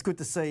it's good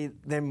to see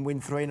them win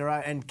 3 in a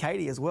row. And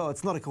Katie as well.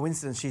 It's not a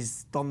coincidence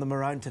she's donned the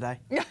maroon today.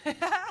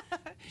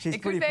 She's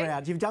pretty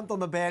proud. You've jumped on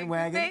the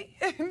bandwagon.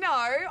 No,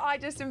 I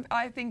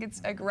think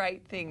it's a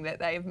great thing that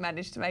they've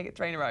managed to make it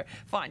 3 in a row.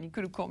 Fine, you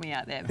could have caught me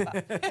out there.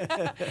 But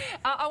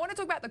I want to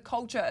talk about the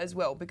culture as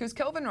well, because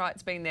Kelvin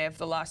Wright's been there for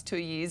the last 2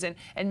 years and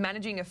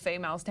managing a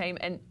females team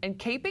and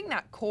keeping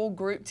that core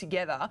group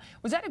together.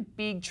 Was that a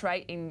big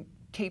trait in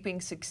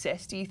keeping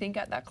success, do you think,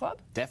 at that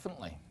club?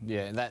 Definitely.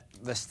 Yeah,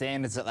 the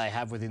standards that they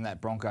have within that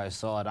Broncos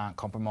side aren't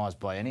compromised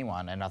by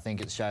anyone, and I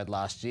think it showed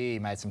last year. He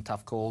made some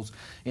tough calls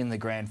in the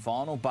grand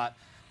final, but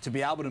to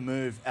be able to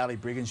move Ali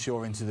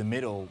Brigginshaw into the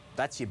middle,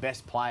 that's your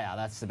best player.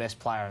 That's the best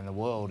player in the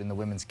world in the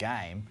women's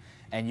game.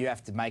 And you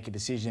have to make a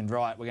decision,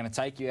 right, we're going to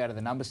take you out of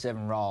the number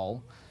 7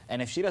 role. And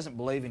if she doesn't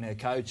believe in her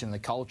coach and the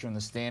culture and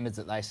the standards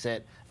that they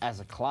set as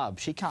a club,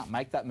 she can't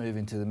make that move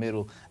into the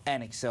middle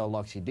and excel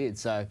like she did.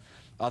 So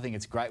I think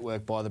it's great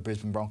work by the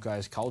Brisbane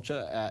Broncos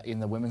culture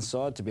in the women's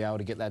side to be able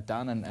to get that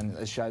done and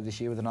it showed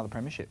this year with another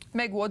premiership.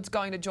 Meg Ward's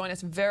going to join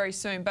us very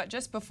soon. But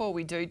just before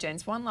we do,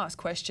 gents, one last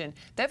question.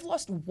 They've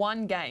lost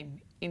 1 game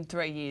in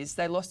 3 years.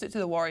 They lost it to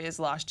the Warriors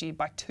last year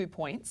by 2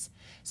 points.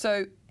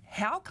 So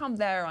how come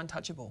they're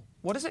untouchable?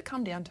 What does it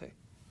come down to?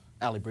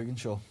 Ali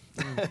Brigginshaw.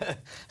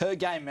 Her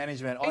game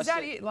management. Is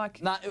that it?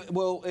 No,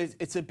 well,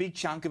 it's a big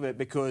chunk of it,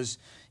 because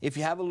if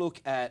you have a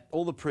look at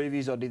all the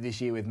previews I did this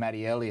year with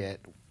Maddie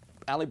Elliott,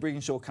 Ali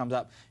Brigginshaw comes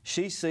up.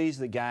 She sees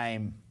the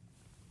game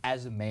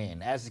as a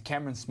man, as the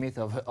Cameron Smith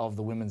of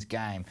the women's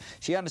game.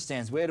 She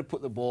understands where to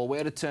put the ball,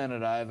 where to turn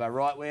it over,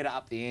 right, where to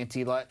up the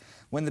ante. Like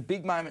when the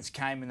big moments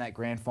came in that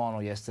grand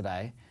final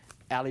yesterday,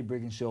 Ali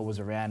Brigginshaw was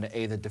around it,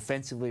 either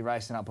defensively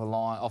racing up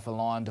off a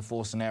line to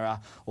force an error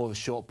or the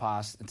short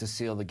pass to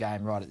seal the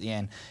game right at the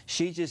end.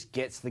 She just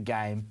gets the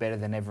game better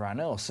than everyone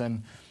else.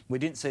 And we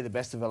didn't see the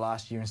best of her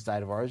last year in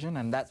State of Origin,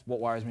 and that's what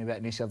worries me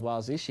about New South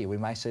Wales this year. We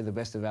may see the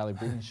best of Ali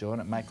Brigginshaw,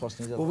 and it may cost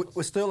New South Wales.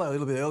 Well, Sterlo, a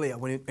little bit earlier,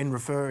 in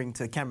referring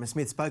to Cameron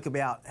Smith, spoke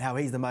about how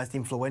he's the most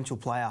influential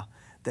player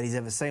that he's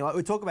ever seen. Like,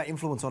 we talk about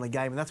influence on a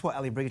game, and that's what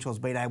Ali Brigginshaw's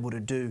been able to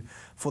do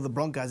for the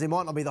Broncos. It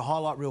might not be the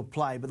highlight reel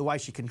play, but the way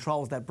she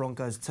controls that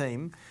Broncos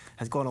team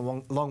has gone a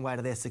long way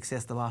to their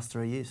success the last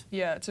 3 years.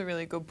 Yeah, it's a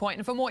really good point.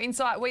 And for more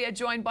insight, we are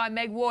joined by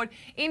Meg Ward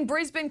in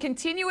Brisbane,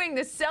 continuing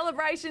the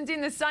celebrations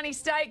in the sunny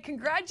state.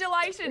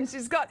 Congratulations.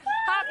 She's got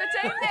half the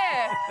team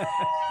there.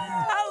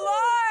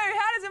 Hello.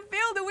 How does it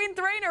feel to win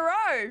 3 in a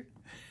row?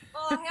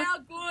 Oh, how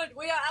good.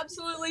 We are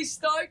absolutely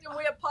stoked and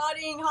we are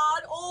partying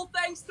hard, all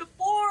thanks to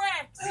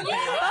Forex.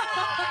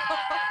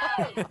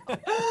 Yeah!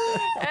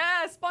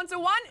 Yeah, sponsor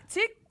 1,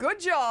 tick, good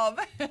job.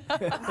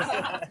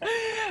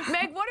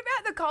 Meg, what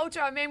about the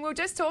culture? I mean, we were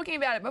just talking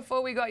about it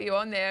before we got you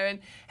on there, and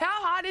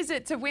how hard is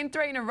it to win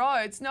 3 in a row?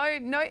 It's no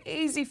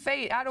easy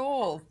feat at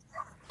all.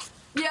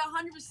 Yeah,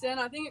 100%.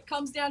 I think it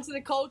comes down to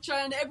the culture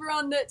and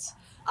everyone that's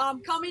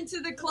come into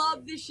the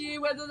club this year,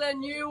 whether they're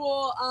new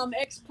or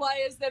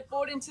ex-players, they've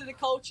bought into the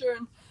culture,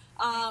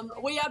 and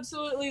we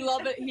absolutely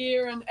love it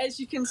here. And as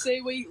you can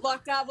see, we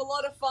like to have a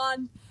lot of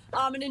fun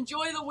and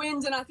enjoy the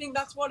wins, and I think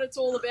that's what it's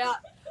all about,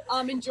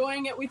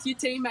 enjoying it with your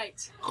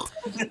teammates.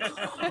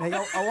 Meg,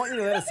 I want you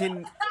to let us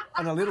in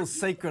on a little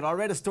secret. I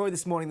read a story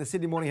this morning in the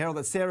Sydney Morning Herald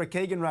that Sarah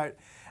Keegan wrote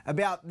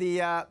about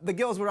the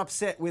girls were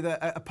upset with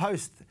a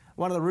post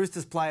one of the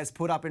Roosters players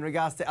put up in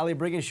regards to Ali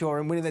Brigginshaw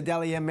and winning the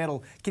Dally M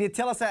medal. Can you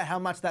tell us how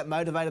much that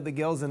motivated the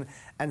girls and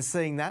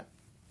seeing that?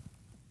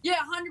 Yeah,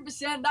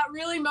 100%. That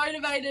really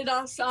motivated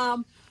us.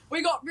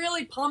 we got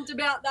really pumped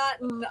about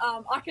that, and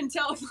I can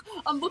tell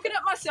I'm looking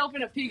at myself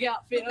in a pig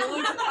outfit.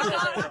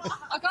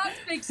 I can't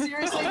speak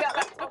seriously about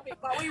that topic,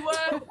 but we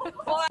were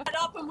fired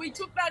up and we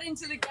took that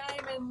into the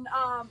game. And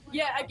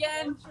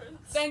again,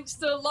 thanks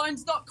to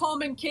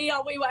loans.com and Kia,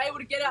 we were able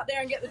to get out there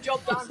and get the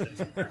job done.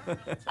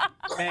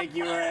 Meg,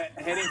 you were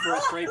heading for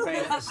a three-peat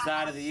at the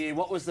start of the year.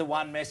 What was the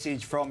one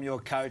message from your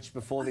coach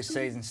before this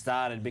season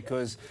started?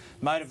 Because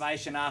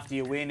motivation after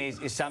you win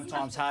is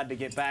sometimes hard to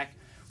get back.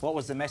 What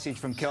was the message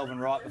from Kelvin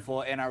Wright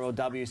before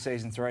NRLW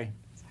Season 3?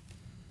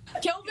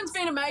 Kelvin's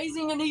been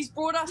amazing and he's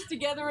brought us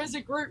together as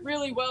a group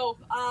really well.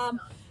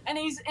 And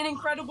he's an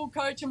incredible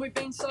coach and we've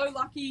been so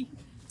lucky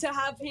to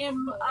have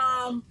him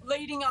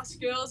leading us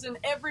girls. And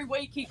every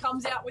week he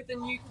comes out with a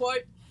new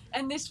quote.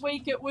 And this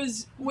week it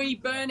was, "We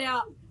burn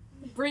out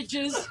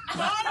bridges."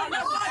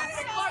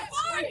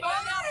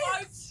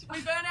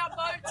 We burn out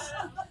boats.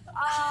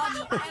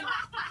 And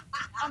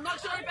I'm not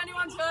sure if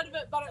anyone's heard of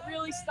it, but it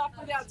really stuck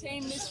with our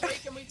team this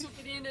week, and we took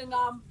it in, and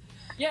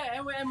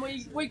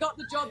we got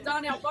the job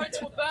done. Our boats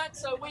were burnt,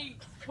 so we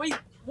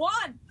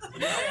won. I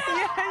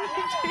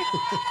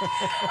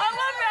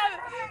love how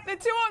the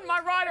two on my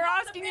right are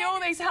asking you all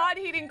these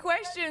hard-hitting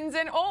questions,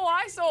 and all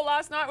I saw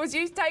last night was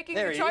you taking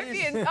the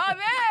trophy. And there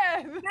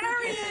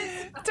There he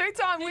is.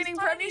 Two-time winning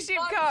Premiership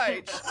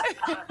coach.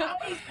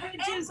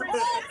 Bridges,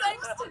 all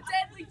thanks to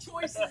deadly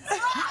choices.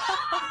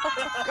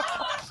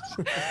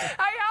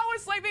 Hey, how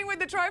was sleeping with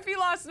the trophy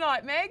last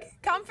night, Meg?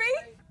 Comfy?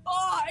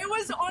 Oh, it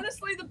was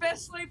honestly the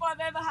best sleep I've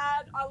ever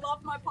had. I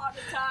love my partner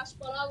Tash,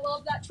 but I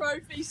love that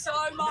trophy so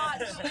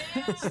much.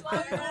 So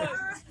good.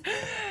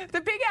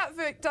 The big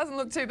outfit doesn't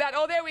look too bad.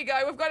 Oh, there we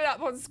go. We've got it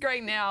up on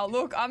screen now.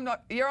 Look,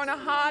 you're on a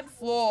hard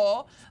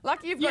floor.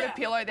 Lucky you've got a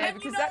pillow there,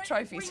 because that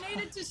trophy's... We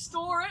needed to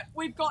store it.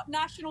 We've got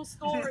national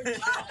storage.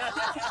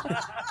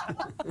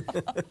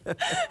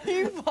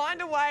 You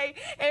find a way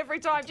every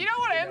time. Do you know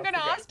what I'm going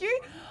to ask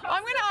you?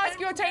 I'm going to ask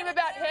your team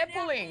about hair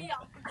pulling.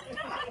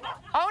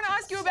 I want to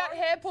ask you about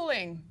hair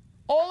pulling.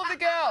 All of the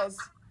girls.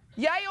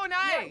 Yay or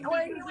nay?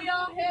 We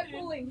are hair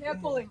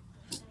pulling.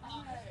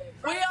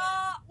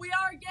 We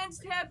are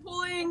against hair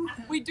pulling.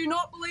 We do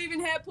not believe in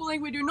hair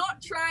pulling. We do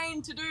not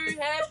train to do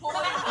hair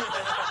pulling.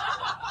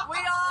 We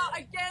are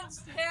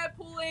against hair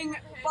pulling,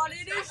 but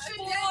it is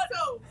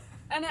sport.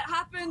 And it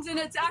happens and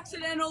it's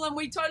accidental, and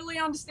we totally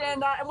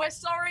understand that. And we're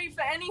sorry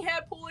for any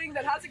hair pulling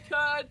that has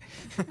occurred.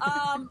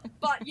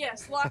 But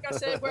yes, like I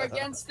said, we're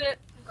against it.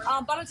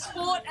 But it's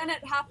sport and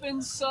it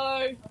happens,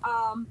 so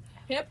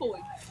hair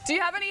pulling. Do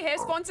you have any hair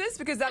sponsors?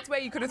 Because that's where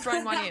you could have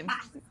thrown one in.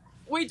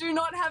 We do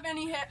not have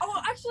any hair.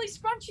 Oh, actually,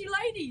 Scrunchy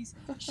Ladies.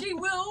 She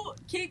will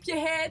keep your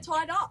hair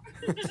tied up.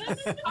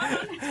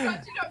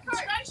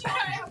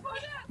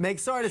 Meg,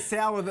 sorry to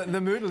sour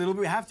the mood a little bit.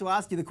 We have to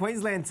ask you, the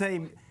Queensland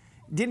team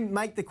didn't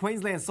make the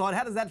Queensland side.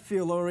 How does that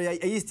feel, Laurie?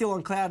 Are you still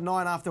on cloud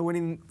nine after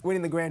winning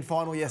the grand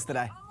final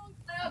yesterday? I'm on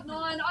cloud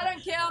nine. I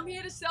don't care. I'm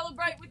here to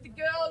celebrate with the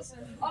girls.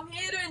 I'm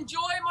here to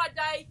enjoy my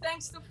day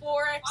thanks to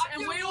Forex.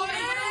 And we will be...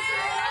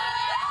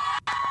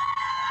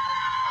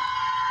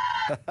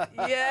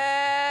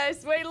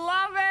 Yes, we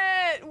love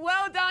it.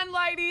 Well done,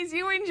 ladies.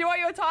 You enjoy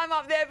your time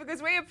up there,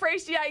 because we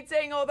appreciate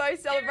seeing all those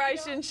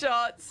celebration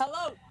shots.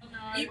 Hello.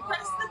 You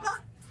pressed the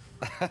button.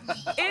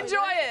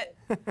 Enjoy it.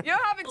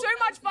 You're having too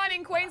much fun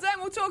in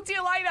Queensland. We'll talk to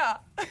you later.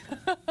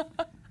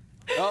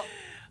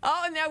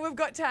 Oh, and now we've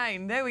got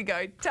Tane. There we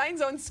go.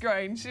 Tane's on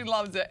screen. She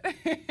loves it.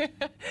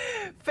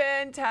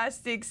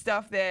 Fantastic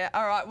stuff there.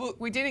 All right,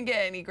 look, we didn't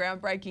get any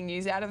groundbreaking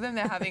news out of them.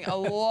 They're having a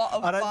lot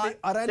of fun.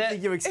 I don't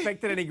think you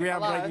expected any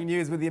groundbreaking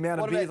news with the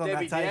amount of beers on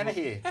that table. What about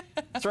Debbie Downer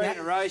here? 3 in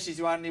a row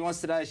she's won. He wants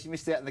today. She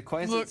missed out in the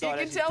Queensland side. Look,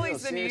 you can tell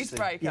he's the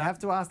newsbreaker. You have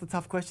to ask the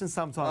tough questions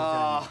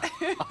sometimes.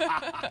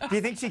 Do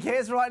you think she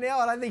cares right now?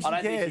 I don't think she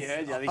cares. I don't think she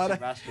heard you. I think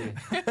she rushed you.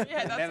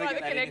 Yeah, that's why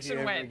the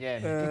connection went.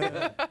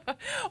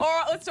 All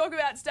right, let's talk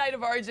about State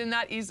of Origin.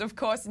 That is, of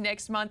course,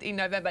 next month in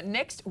November.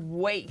 Next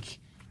week.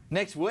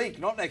 Next week,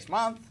 not next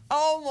month.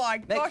 Oh, my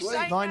gosh.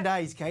 9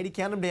 days, Katie.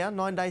 Count them down.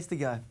 9 days to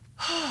go.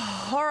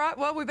 All right,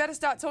 well, we better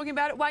start talking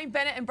about it. Wayne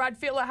Bennett and Brad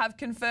Fittler have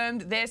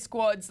confirmed their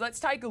squads. Let's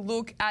take a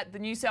look at the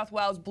New South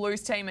Wales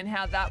Blues team and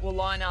how that will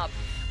line up.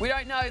 We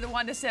don't know the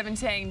 1 to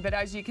 17, but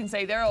as you can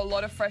see, there are a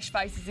lot of fresh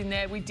faces in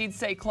there. We did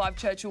see Clive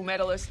Churchill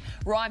medalist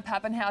Ryan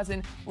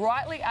Pappenhausen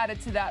rightly added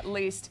to that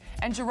list,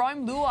 and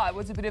Jerome Luai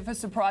was a bit of a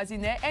surprise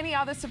in there. Any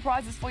other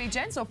surprises for you,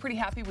 gents, or pretty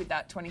happy with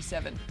that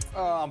 27?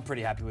 Oh, I'm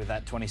pretty happy with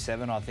that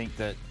 27. I think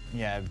that,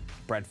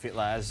 Brad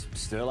Fittler, as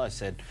Sterlo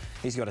said,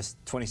 he's got a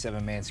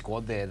 27-man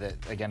squad there that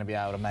are going to be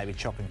able to maybe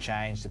chop and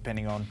change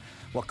depending on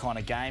what kind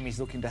of game he's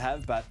looking to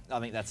have. But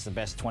I think that's the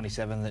best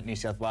 27 that New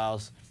South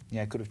Wales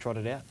could have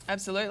trotted out.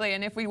 Absolutely.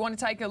 And if we want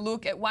to take a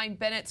look at Wayne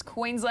Bennett's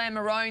Queensland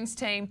Maroons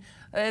team,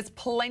 there's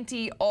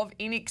plenty of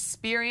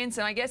inexperience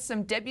and I guess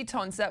some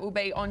debutants that will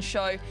be on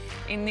show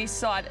in this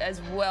side as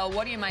well.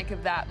 What do you make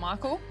of that,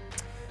 Michael?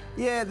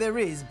 Yeah, there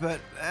is, but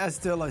as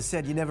Sterlo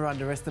said, you never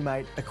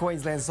underestimate a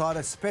Queensland side,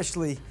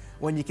 especially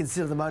when you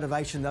consider the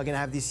motivation they're going to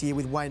have this year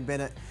with Wayne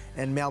Bennett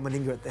and Mal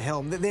Meninga at the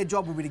helm. Their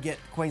job will be to get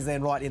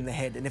Queensland right in the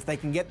head, and if they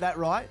can get that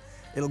right,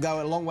 it'll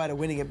go a long way to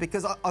winning it,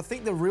 because I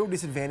think the real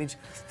disadvantage,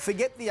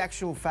 forget the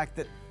actual fact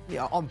that, you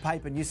know, on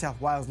paper New South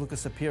Wales look a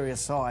superior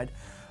side.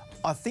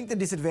 I think the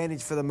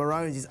disadvantage for the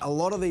Maroons is a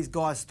lot of these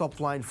guys stopped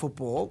playing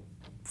football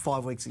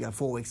 4 weeks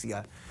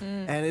ago.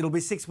 And it'll be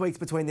 6 weeks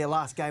between their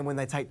last game when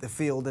they take the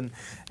field. And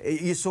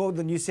you saw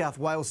the New South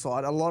Wales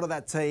side, a lot of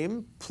that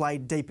team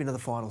played deep into the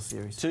final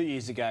series. 2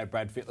 years ago,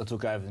 Brad Fittler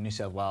took over the New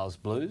South Wales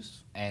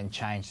Blues and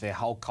changed their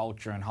whole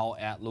culture and whole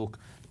outlook,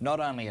 not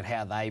only at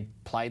how they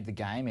played the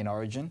game in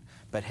Origin,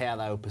 but how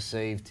they were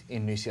perceived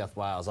in New South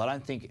Wales. I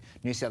don't think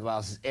New South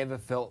Wales has ever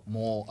felt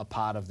more a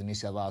part of the New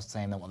South Wales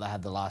team than what they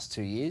had the last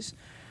 2 years.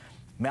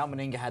 Mal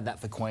Meninga had that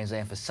for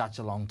Queensland for such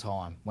a long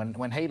time.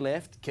 When he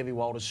left, Kevin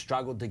Walters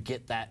struggled to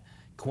get that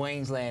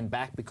Queensland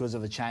back because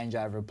of the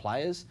changeover of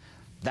players.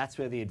 That's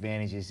where the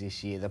advantage is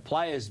this year. The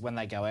players, when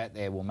they go out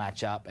there, will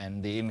match up,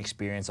 and the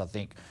inexperience, I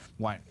think,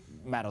 won't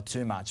matter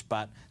too much.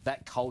 But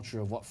that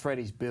culture of what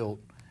Freddie's built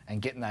and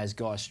getting those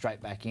guys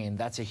straight back in,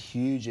 that's a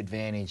huge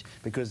advantage,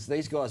 because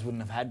these guys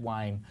wouldn't have had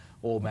Wayne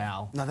or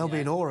Mal. No, they'll be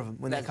in awe of them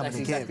when they come into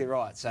camp. That's exactly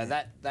right. So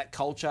that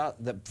culture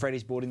that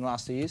Freddie's brought in the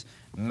last 2 years,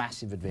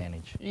 massive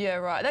advantage. Yeah,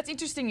 right. That's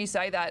interesting you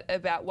say that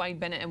about Wayne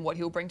Bennett and what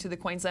he'll bring to the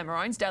Queensland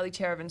Maroons. Daly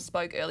Cherubin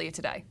spoke earlier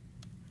today.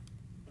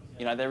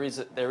 You know, there is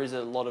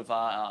a lot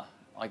of,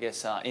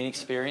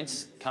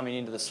 inexperience coming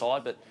into the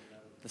side, but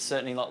they're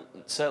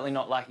certainly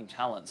not lacking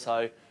talent.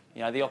 So,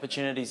 you know, the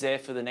opportunity's there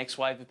for the next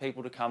wave of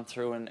people to come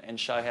through and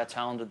show how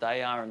talented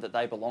they are and that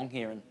they belong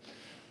here. And,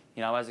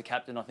 you know, as a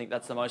captain, I think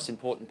that's the most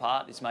important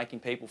part, is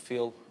making people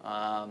feel,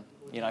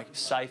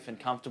 safe and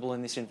comfortable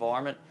in this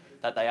environment,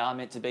 that they are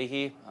meant to be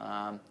here.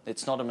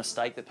 It's not a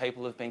mistake that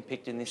people have been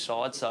picked in this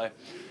side. So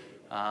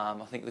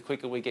I think the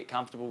quicker we get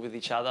comfortable with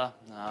each other,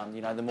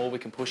 the more we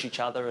can push each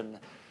other and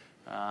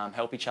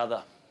help each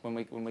other when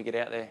we get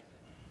out there.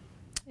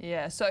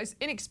 Yeah, so it's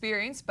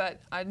inexperienced, but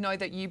I know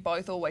that you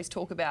both always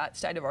talk about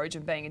State of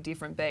Origin being a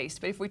different beast.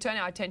 But if we turn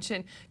our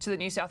attention to the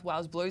New South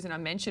Wales Blues, and I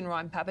mentioned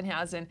Ryan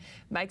Pappenhausen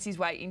makes his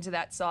way into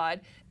that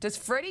side, does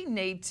Freddie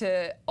need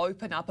to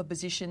open up a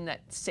position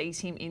that sees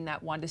him in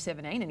that 1 to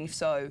 17? And if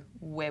so,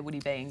 where would he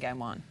be in game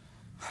one?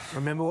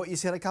 Remember what you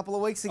said a couple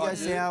of weeks ago,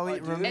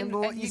 Sowie? Remember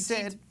what you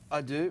said?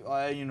 I do.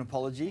 I owe you an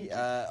apology.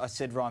 I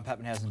said Ryan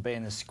Pappenhausen be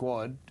in the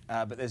squad,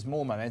 but there's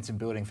more momentum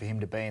building for him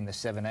to be in the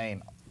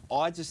 17.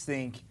 I just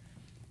think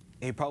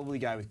he'd probably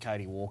go with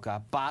Cody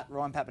Walker, but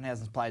Ryan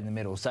Pappenhausen's played in the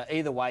middle. So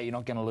either way, you're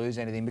not going to lose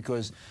anything,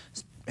 because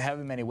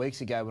however many weeks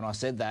ago when I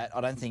said that,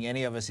 I don't think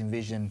any of us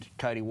envisioned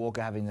Cody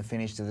Walker having the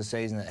finish to the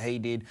season that he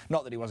did.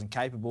 Not that he wasn't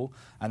capable,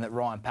 and that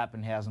Ryan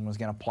Pappenhausen was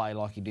going to play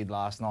like he did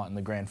last night in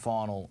the grand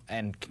final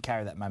and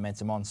carry that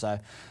momentum on. So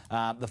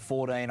the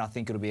 14, I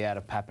think it'll be out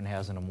of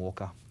Pappenhausen and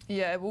Walker.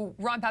 Yeah, well,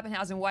 Ryan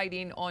Pappenhausen weighed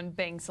in on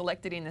being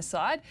selected in the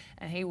side,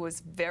 and he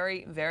was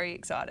very, very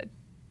excited.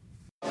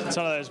 It's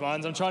one of those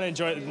ones. I'm trying to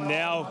enjoy it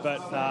now,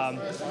 but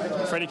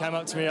Freddie came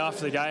up to me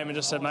after the game and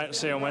just said, "Mate, I'll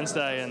see you on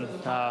Wednesday," and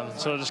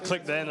sort of just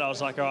clicked then, and I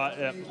was like, all right,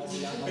 yeah,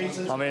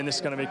 I mean, this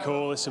is going to be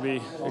cool. This will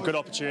be a good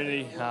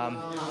opportunity.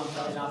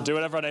 Do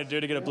whatever I need to do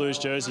to get a Blues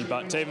jersey,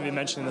 but to even be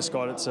mentioned in the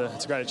squad, it's a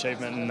great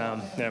achievement, and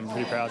I'm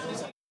pretty proud.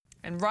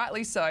 And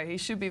rightly so. He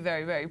should be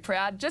very, very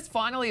proud. Just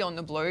finally on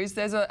the Blues,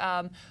 there's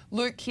a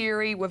Luke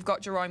Keary, we've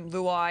got Jerome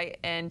Luai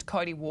and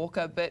Cody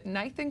Walker, but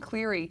Nathan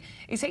Cleary,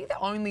 is he the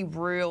only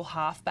real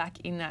halfback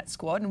in that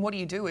squad? And what do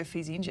you do if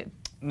he's injured?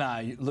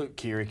 No, Luke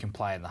Keary can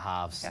play in the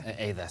halves,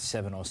 either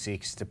 7 or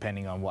 6,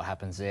 depending on what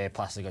happens there.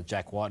 Plus they've got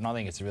Jack White, and I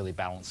think it's a really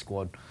balanced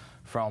squad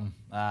from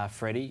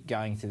Freddie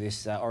going to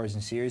this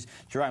Origin series.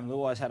 Jerome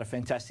Luai's had a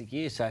fantastic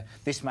year, so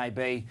this may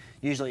be,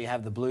 usually you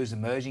have the Blues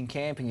emerging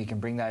camp and you can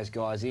bring those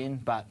guys in,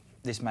 but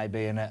this may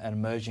be an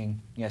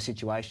emerging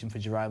situation for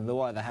Jerome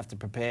Luai. They have to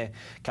prepare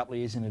a couple of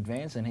years in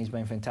advance, and he's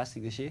been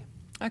fantastic this year.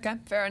 Okay,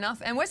 fair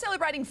enough. And we're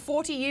celebrating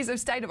 40 years of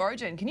State of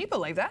Origin. Can you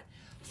believe that?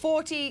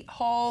 40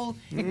 whole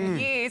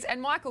years. And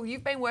Michael,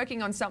 you've been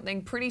working on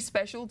something pretty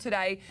special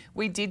today.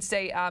 We did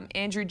see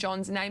Andrew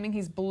Johns naming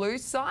his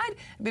Blues side.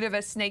 A bit of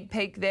a sneak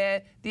peek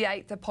there. The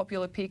 8th, a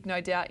popular pick,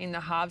 no doubt, in the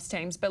halves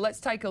teams. But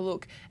let's take a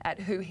look at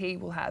who he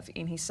will have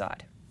in his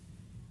side.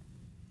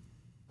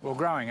 Well,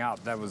 growing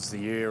up, that was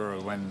the era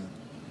when,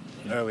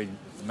 early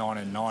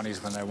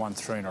 1990s, when they won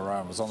 3 in a row.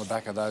 It was on the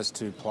back of those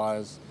two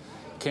players.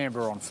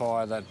 Canberra on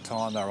fire that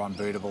time, they were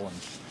unbeatable, and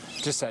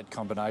just that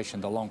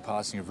combination, the long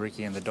passing of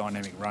Ricky and the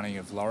dynamic running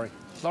of Laurie.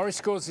 Laurie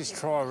scores this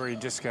try where he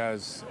just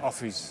goes off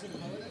his,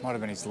 might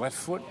have been his left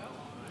foot,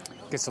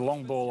 gets the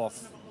long ball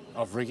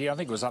off Ricky, I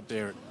think it was up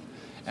there,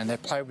 and they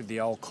played with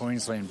the old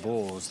Queensland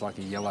ball, it was like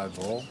a yellow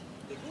ball,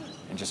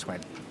 and just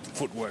went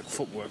footwork,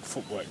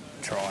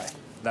 try.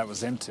 That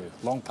was them two.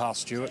 Long pass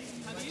Stewart,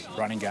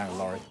 running game of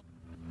Laurie.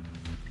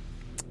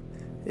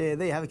 Yeah,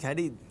 there you have it,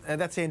 Katie.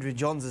 That's Andrew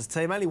Johns'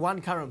 team. Only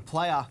one current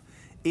player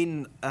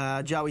in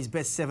Joey's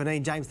best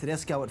 17, James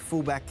Tedesco at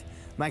fullback,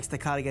 makes the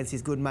cut against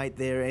his good mate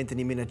there,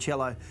 Anthony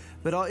Minicello.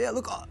 But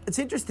look, it's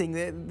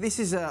interesting. This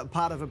is a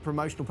part of a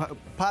promotional,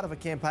 part of a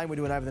campaign we're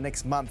doing over the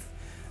next month.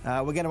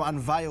 We're going to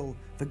unveil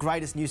the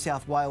greatest New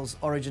South Wales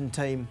Origin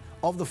team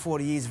of the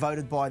 40 years,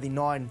 voted by the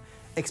 9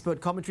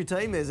 expert commentary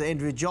team. There's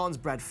Andrew Johns,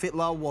 Brad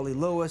Fittler, Wally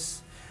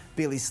Lewis,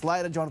 Billy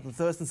Slater, Jonathan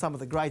Thurston, some of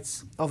the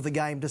greats of the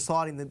game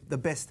deciding the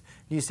best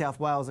New South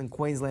Wales and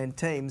Queensland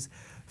teams.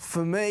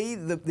 For me,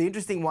 the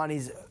interesting one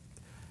is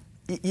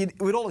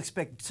we'd all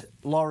expect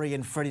Laurie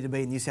and Freddie to be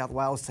in the New South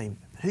Wales team.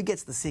 Who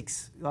gets the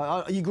 6?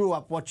 You grew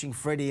up watching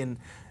Freddie and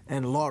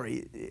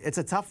Laurie. It's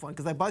a tough one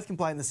because they both can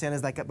play in the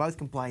centres. They both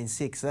can play in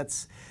 6.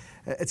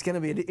 It's going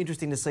to be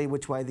interesting to see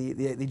which way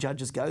the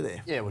judges go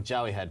there. Yeah, well,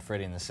 Joey had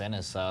Freddie in the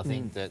centres, so I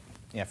think that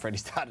Freddie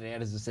started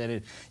out as a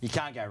centre. You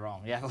can't go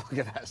wrong. You have a look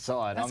at that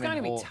side. That's going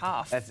to be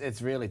tough.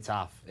 It's really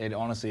tough. It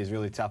honestly is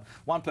really tough.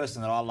 One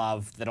person that I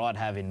love that I'd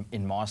have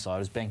in my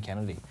side is Ben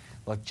Kennedy.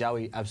 Like,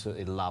 Joey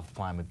absolutely loved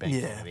playing with Ben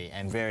Kennedy,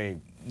 and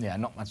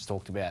not much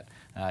talked about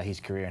his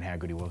career and how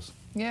good he was.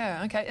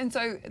 Yeah, okay. And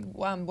so,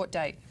 what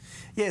date?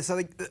 Yeah,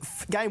 so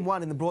game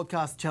 1 in the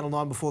broadcast Channel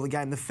 9 before the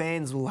game, the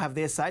fans will have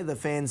their say. The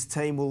fans'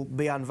 team will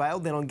be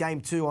unveiled. Then on game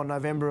 2 on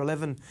November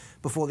 11,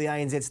 before the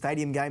ANZ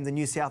Stadium game, the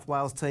New South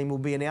Wales team will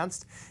be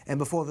announced. And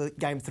before the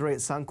game 3 at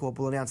Suncorp,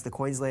 we'll announce the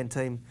Queensland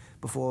team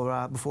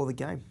before the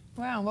game.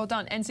 Wow, well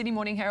done. And Sydney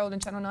Morning Herald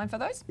and Channel 9 for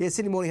those? Yeah,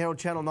 Sydney Morning Herald,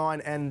 Channel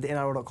 9 and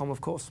NRL.com, of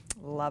course.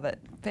 Love it.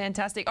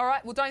 Fantastic. All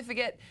right, well, don't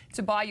forget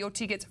to buy your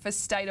tickets for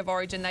State of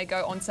Origin. They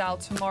go on sale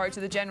tomorrow to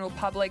the general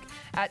public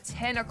at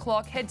 10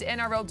 o'clock. Head to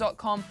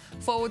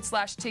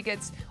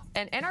NRL.com/tickets.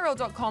 And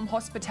NRL.com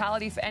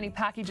hospitality for any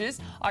packages.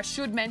 I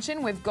should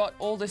mention we've got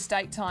all the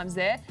state times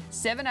there.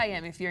 7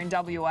 a.m. if you're in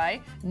WA,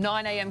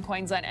 9 a.m.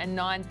 Queensland and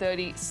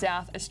 9:30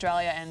 South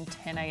Australia and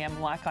 10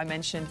 a.m. like I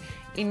mentioned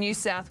in New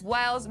South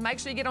Wales. Make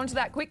sure you get onto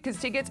that quick because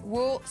tickets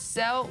will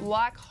sell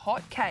like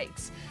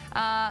hotcakes.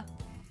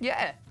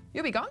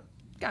 You'll be gone.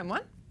 Game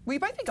 1. Will you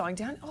both be going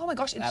down? Oh my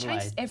gosh, it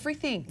changed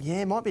everything.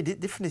 Yeah, it might be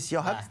different this year.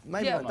 I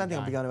don't think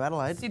I'll be going to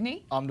Adelaide.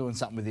 Sydney? I'm doing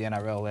something with the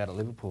NRL out at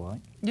Liverpool, I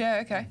think.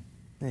 Yeah, okay.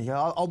 There you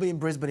go. I'll be in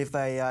Brisbane if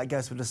they go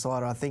to a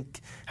decider. I think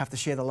have to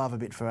share the love a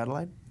bit for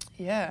Adelaide.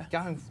 Yeah.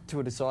 Going to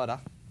a decider.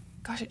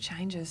 Gosh, it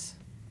changes.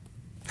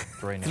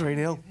 3-0.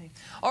 3-0.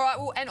 All right,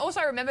 well, and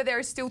also remember there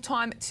is still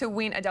time to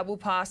win a double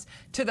pass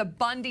to the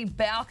Bundy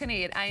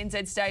balcony at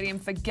ANZ Stadium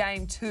for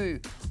Game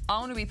 2. I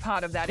want to be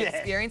part of that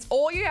experience.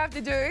 All you have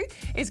to do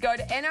is go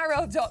to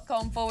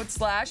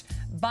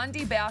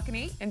NRL.com/Bundy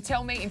balcony and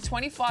tell me in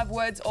 25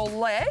 words or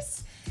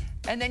less,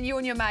 and then you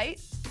and your mate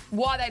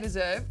why they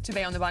deserve to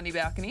be on the Bundy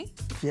balcony.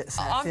 Yes,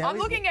 I'm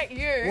looking at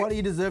you. Why do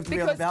you deserve to be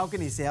on the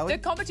balcony, Sowie? The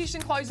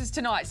competition closes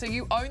tonight, so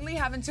you only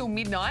have until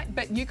midnight,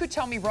 but you could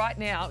tell me right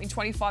now in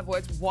 25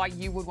 words why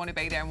you would want to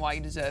be there and why you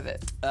deserve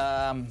it.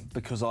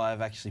 Because I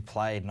have actually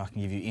played and I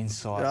can give you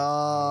insight.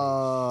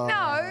 Oh,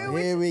 no,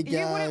 here we go.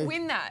 You wouldn't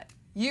win that.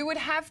 You would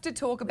have to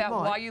talk about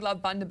why you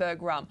love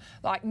Bundaberg rum.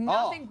 Like,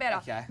 nothing better.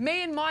 Okay.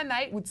 Me and my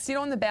mate would sit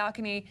on the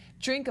balcony,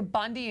 drink a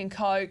Bundy and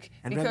Coke,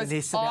 and because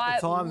reminisce about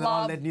the time that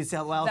I led New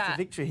South Wales to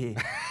victory here.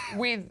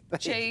 With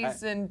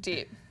cheese and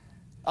dip.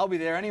 I'll be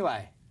there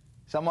anyway.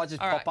 So I might just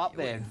pop up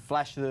there and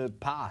flash the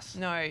pass.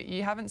 No,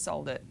 you haven't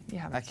sold it. You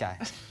haven't. Okay.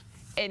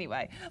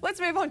 Anyway, let's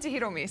move on to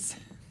hit or miss.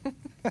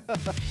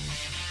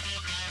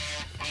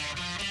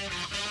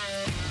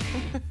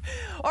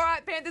 All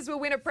right, Panthers will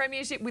win a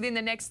premiership within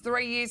the next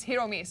 3 years. Hit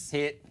or miss?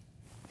 Hit.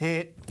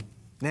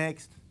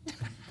 Next.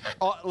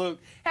 Oh, look.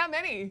 How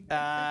many?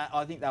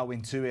 I think they'll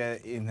win two out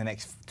of the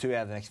next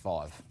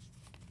 5.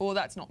 Well,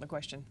 that's not the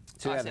question.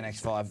 2 out of the next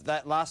 5.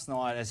 That last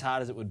night, as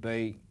hard as it would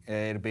be,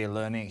 it'll be a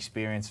learning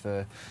experience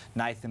for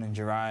Nathan and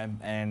Jerome,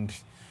 and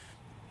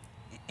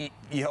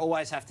you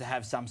always have to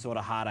have some sort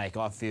of heartache,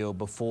 I feel,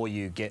 before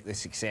you get the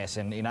success.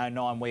 And in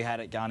 2009, we had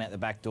it going out the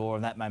back door,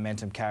 and that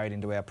momentum carried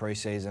into our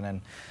pre-season,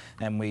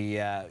 and we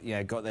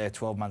got there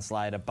 12 months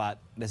later. But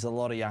there's a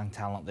lot of young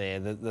talent there.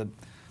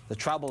 The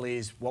trouble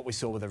is, what we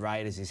saw with the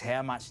Raiders is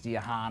how much do you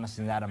harness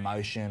in that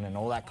emotion and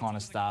all that kind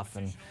of stuff,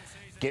 and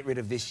get rid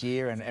of this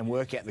year and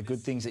work out the good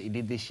things that you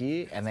did this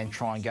year, and then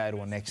try and go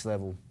to a next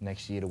level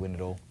next year to win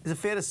it all. Is it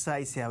fair to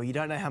say, Sal, you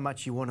don't know how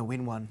much you want to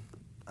win one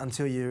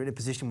until you're in a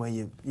position where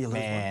you lose one?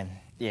 Man,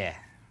 yeah.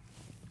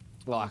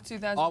 Like,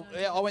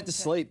 I went to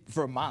sleep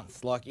for a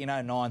month, like in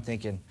 2009,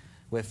 thinking,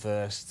 we're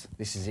first,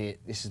 this is it,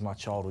 this is my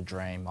childhood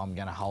dream, I'm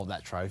going to hold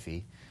that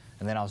trophy.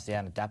 And then I was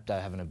down at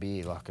Dapto having a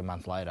beer like a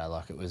month later,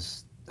 like it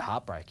was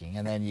heartbreaking.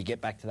 And then you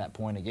get back to that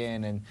point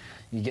again and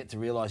you get to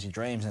realise your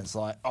dreams, and it's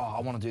like, oh,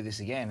 I want to do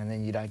this again, and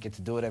then you don't get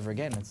to do it ever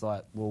again. It's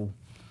like, well,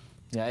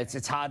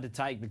 it's hard to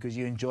take because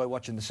you enjoy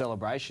watching the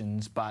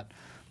celebrations, but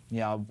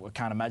I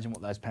can't imagine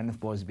what those Penrith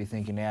boys would be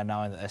thinking now,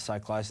 knowing that they're so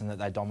close and that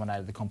they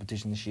dominated the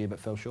competition this year but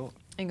fell short.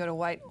 And got to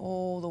wait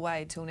all the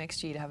way till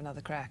next year to have another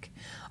crack.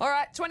 All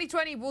right,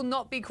 2020 will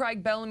not be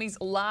Craig Bellamy's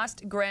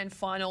last grand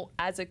final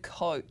as a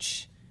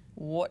coach.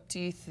 What do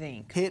you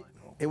think?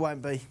 It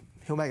won't be.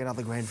 He'll make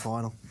another grand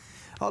final.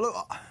 Oh, look,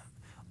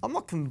 I'm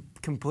not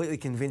completely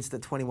convinced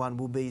that 21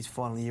 will be his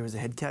final year as a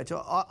head coach.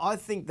 I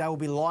think they will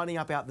be lining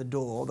up out the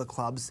door, the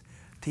clubs,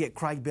 to get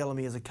Craig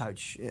Bellamy as a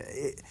coach.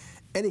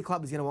 Any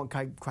club is going to want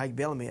Craig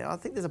Bellamy. And I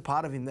think there's a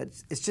part of him that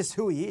it's just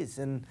who he is.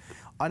 And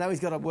I know he's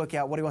got to work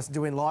out what he wants to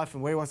do in life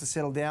and where he wants to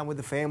settle down with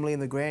the family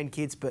and the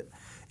grandkids, but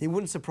It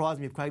wouldn't surprise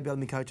me if Craig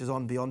Bellamy coaches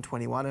on beyond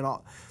 21, and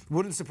it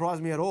wouldn't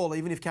surprise me at all,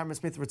 even if Cameron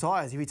Smith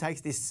retires, if he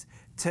takes this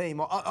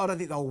team. I don't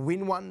think they'll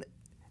win one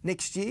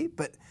next year,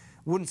 but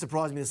wouldn't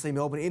surprise me to see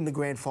Melbourne in the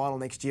grand final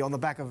next year on the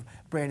back of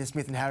Brandon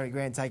Smith and Harry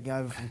Grant taking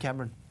over from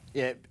Cameron.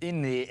 Yeah,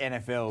 in the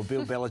NFL,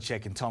 Bill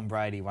Belichick and Tom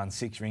Brady won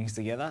 6 rings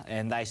together,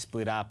 and they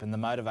split up, and the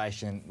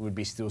motivation would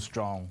be still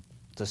strong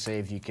to see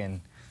if you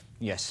can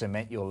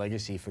cement your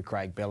legacy for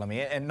Craig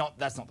Bellamy. And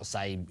that's not to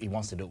say he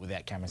wants to do it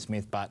without Cameron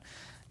Smith, but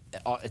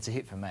it's a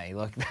hit for me.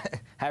 Like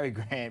Harry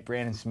Grant,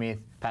 Brandon Smith,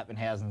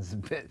 Pappenhausen's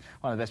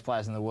one of the best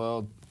players in the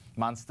world,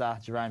 Munster,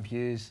 Jerome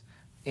Hughes,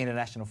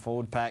 international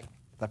forward pack.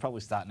 They'll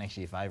probably start next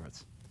year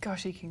favourites.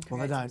 Gosh, he can create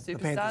Well, they don't. some The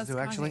Panthers do,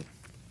 superstars, actually. can't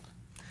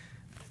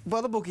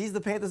Well, the bookies,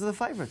 the Panthers are the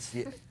favourites.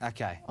 Yeah,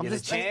 okay. I'm You're the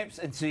just saying- champs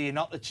until you're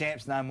not the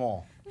champs no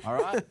more. All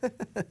right? he?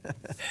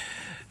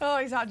 Oh,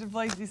 he's hard to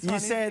please this one, You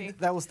isn't he? said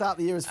they will start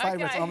the year as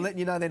favourites. Okay. I'm letting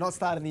you know they're not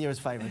starting the year as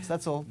favourites.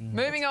 That's all.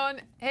 Moving on,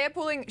 hair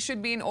pulling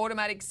should be an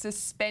automatic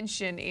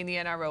suspension in the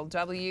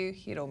NRLW.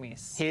 Hit or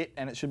miss? Hit,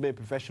 and it should be a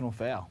professional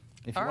foul.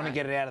 If you All want to right.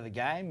 get it out of the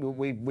game,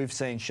 we've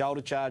seen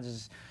shoulder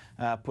charges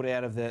put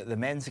out of the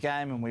men's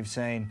game, and we've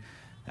seen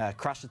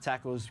crusher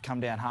tackles come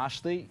down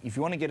harshly. If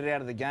you want to get it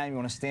out of the game, you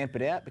want to stamp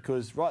it out,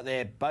 because right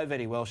there,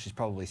 Bovetti Welsh is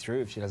probably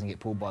through if she doesn't get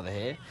pulled by the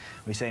hair.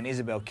 We've seen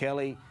Isabel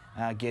Kelly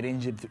get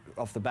injured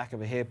off the back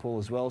of a hair pull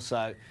as well.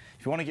 So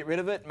if you want to get rid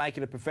of it, make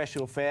it a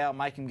professional foul,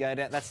 make him go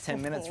down. That's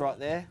 10 minutes right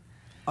there.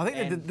 I think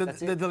And that's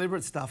the it.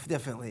 deliberate stuff,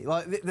 definitely.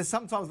 Like there's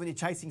sometimes when you're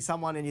chasing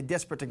someone and you're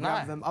desperate to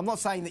grab them. I'm not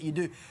saying that you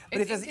do,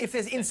 but if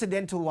there's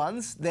incidental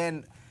ones,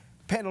 then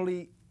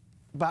penalty.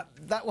 But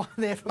that one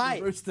there from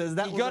the Roosters,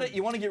 that you got it.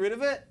 You want to get rid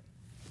of it?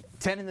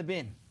 10 in the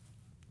bin.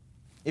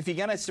 If you're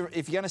going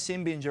to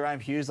sin bin Jerome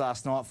Hughes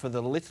last night for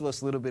the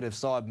littlest little bit of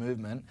side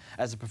movement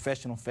as a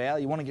professional foul,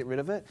 you want to get rid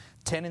of it.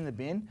 10 in the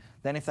bin.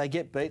 Then if they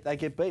get beat, they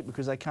get beat,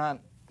 because they can't.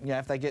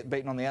 If they get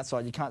beaten on the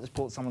outside, you can't just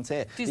pull someone's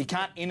hair. You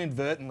can't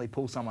inadvertently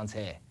pull someone's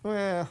hair.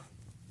 Well,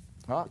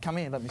 all right, come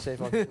here. Let me see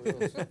if I can pull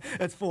yours.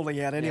 It's falling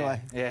out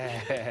anyway.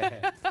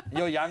 Yeah.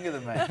 You're younger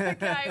than me.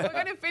 Okay, we're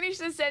going to finish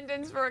the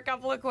sentence for a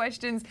couple of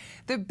questions.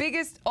 The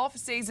biggest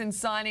off-season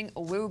signing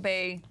will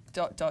be ...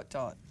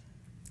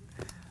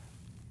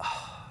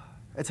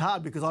 It's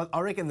hard because I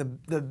reckon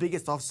the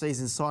biggest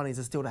off-season signings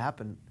are still to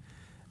happen.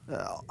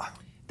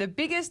 The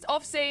biggest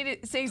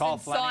off-season Kyle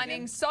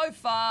signing so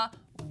far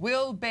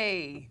will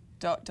be ...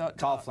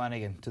 Kyle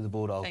Flanagan to the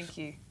Bulldogs. Thank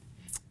you.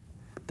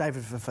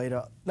 David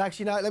Fafita. No,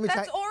 actually, no. Let me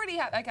That's take. already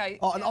happened. Okay.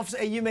 Oh, an off.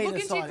 You mean Look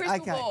a into your sign?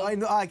 crystal Okay.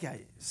 ball.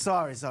 Okay.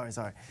 Sorry.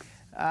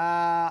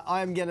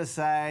 I'm gonna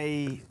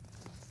say.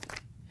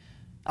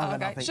 I got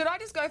nothing. Should I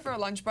just go for a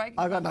lunch break?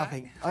 I got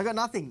nothing. I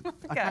Okay.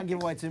 can't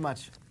give away too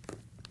much.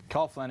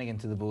 Kyle Flanagan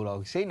to the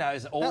Bulldogs. He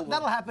knows all.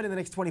 That'll happen in the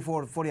next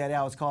 24 to 48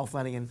 hours. Kyle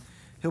Flanagan,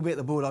 he'll be at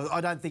the Bulldogs.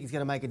 I don't think it's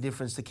going to make a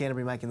difference to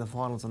Canterbury making the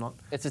finals or not.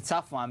 It's a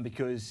tough one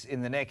because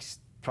in the next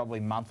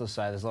probably month or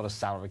so, there's a lot of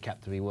salary cap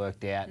to be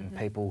worked out, and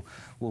people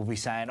will be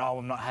saying, "Oh,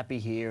 I'm not happy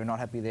here and not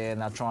happy there," and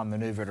they'll try and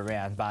manoeuvre it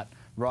around. But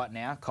right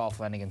now, Kyle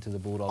Flanagan to the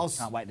Bulldogs.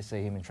 Can't wait to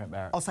see him and Trent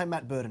Barrett. I'll say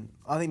Matt Burton.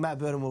 I think Matt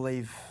Burton will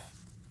leave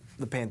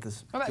the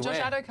Panthers. What about Josh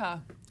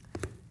Adokar?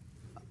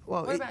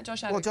 Well, What about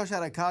Josh Adokar? Well, Josh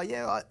Adokar,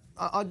 yeah.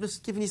 I'm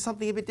just giving you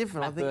something a bit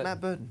different. I think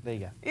Matt Burton. There you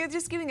go. You're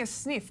just giving a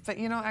sniff, but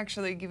you're not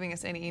actually giving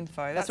us any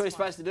info. That's what he's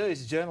supposed to do.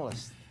 He's a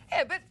journalist.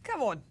 Yeah, but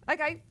come on.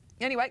 Okay.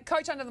 Anyway,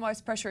 coach under the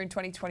most pressure in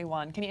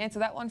 2021. Can you answer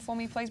that one for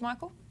me, please,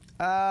 Michael?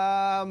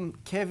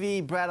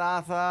 Kevy, Brad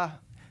Arthur,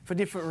 for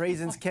different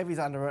reasons. Kevy's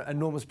under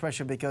enormous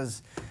pressure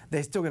because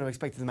they're still going to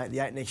expect him to make the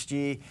 8 next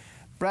year.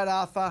 Brad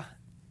Arthur,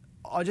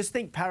 I just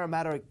think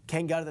Parramatta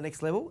can go to the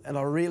next level, and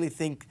I really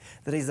think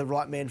that he's the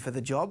right man for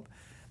the job.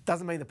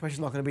 Doesn't mean the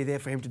pressure's not going to be there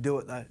for him to do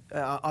it, though.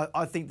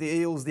 I think the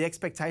Eels, the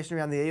expectation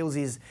around the Eels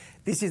is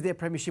this is their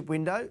premiership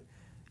window.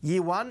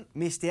 Year 1,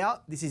 missed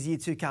out. This is year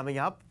 2 coming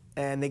up,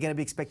 and they're going to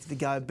be expected to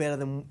go better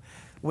than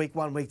week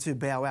 1, week 2,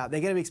 bow out. They're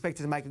going to be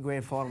expected to make a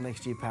grand final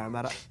next year,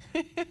 Parramatta.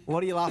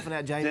 What are you laughing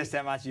at, Jamie? Just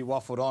how much you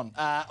waffled on.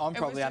 I'm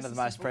probably under the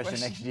most pressure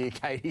next year,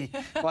 Katie.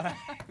 If I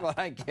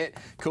don't get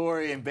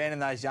Corey and Ben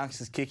and those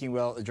youngsters kicking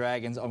well at the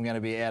Dragons, I'm going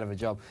to be out of a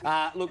job.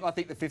 Look, I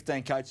think the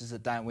 15 coaches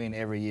that don't win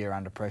every year are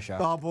under pressure.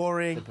 Oh,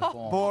 boring.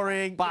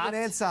 Boring. But give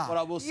an answer. what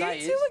I will say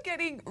is... You two are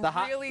getting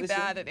really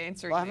bad at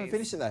answering I haven't these.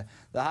 finished it, though.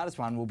 The hardest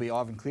one will be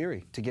Ivan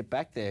Cleary to get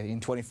back there. In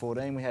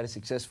 2014, we had a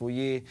successful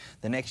year.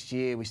 The next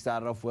year, we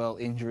started off well,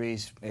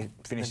 injuries,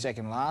 finished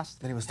second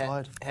last. Then he was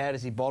tired. How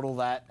does he bottle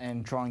that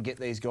and try and get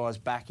these guys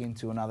back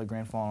into another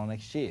grand final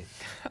next year?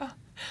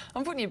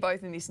 I'm putting you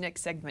both in this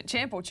next segment.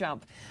 Champ or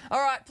chump? All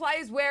right,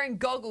 players wearing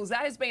goggles.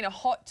 That has been a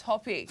hot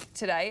topic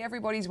today.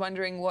 Everybody's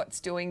wondering what's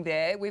doing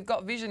there. We've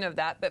got vision of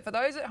that. But for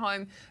those at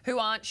home who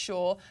aren't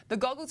sure, the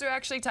goggles are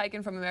actually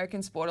taken from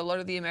American sport. A lot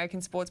of the American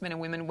sportsmen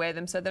and women wear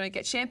them so they don't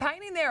get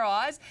champagne in their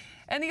eyes.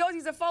 And the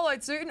Aussies have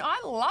followed suit, and I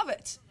love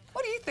it.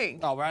 What do you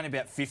think? Oh, we're only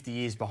about 50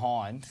 years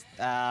behind.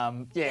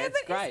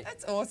 It's great.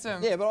 That's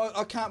awesome. Yeah, but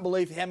I can't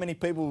believe how many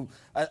people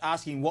are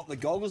asking what the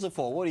goggles are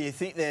for. What do you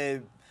think?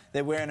 They're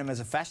they're wearing them as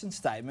a fashion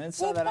statement.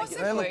 So Well, they don't get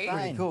possibly. Pretty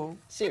pain. cool.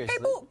 Seriously.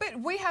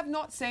 But we have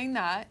not seen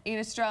that in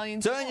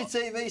Australian Turn your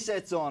sport. TV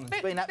sets on.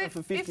 It's been happening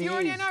for 50 years. If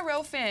you're an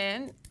NRL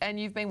fan and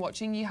you've been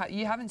watching,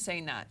 you haven't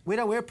seen that. We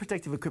don't wear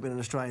protective equipment in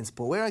Australian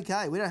sport. We're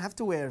okay. We don't have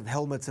to wear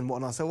helmets and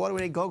whatnot. So why do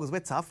we need goggles? We're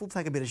tough. We'll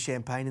take a bit of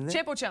champagne in there.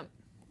 Champ or chump?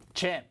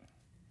 Champ.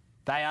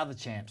 They are the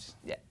champs.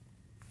 Yeah.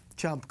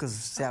 Chump, because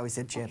that's how we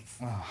said champ.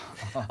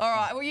 All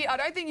right. Well, I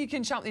don't think you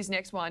can chump this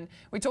next one.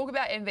 We talk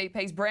about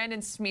MVPs.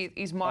 Brandon Smith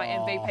is my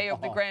MVP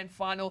of the grand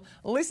final.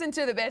 Listen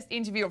to the best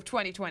interview of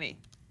 2020.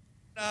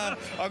 I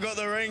got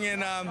the ring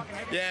and,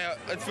 yeah,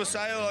 it's for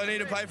sale. I need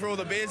to pay for all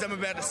the beers I'm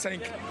about to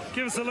sink.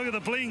 Give us a look at the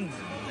bling.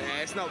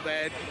 Yeah, it's not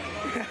bad.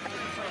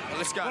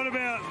 Let's go. What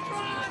about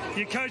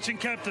your coach and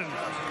captain?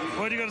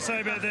 What do you got to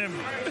say about them?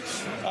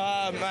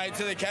 Mate,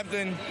 to the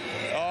captain,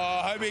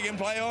 I hope he can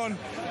play on.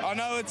 I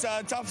know it's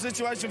a tough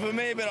situation for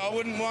me, but I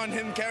wouldn't want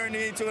him carrying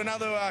me to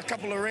another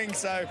couple of rings.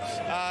 So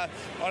I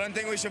don't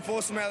think we should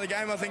force him out of the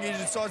game. I think he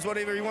decides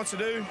whatever he wants to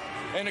do.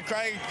 And to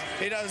Craig,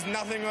 he does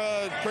nothing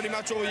pretty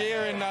much all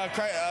year. And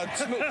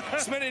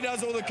Smitty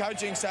does all the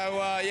coaching. So,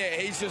 yeah,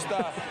 he's just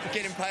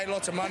getting paid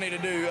lots of money to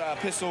do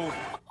pistol.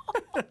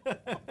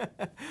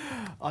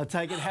 I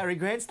take it Harry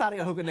Grant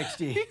starting a hooker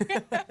next year.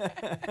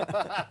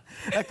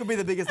 That could be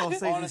the biggest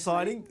off-season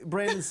signing.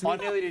 Brandon Smith.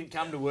 I nearly didn't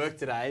come to work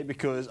today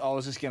because I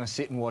was just going to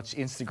sit and watch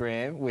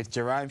Instagram with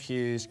Jerome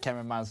Hughes,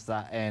 Cameron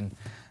Munster and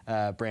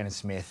Brandon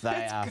Smith.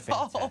 They are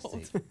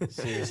fantastic.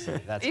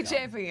 Seriously, that's You're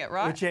championing it,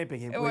 right? We're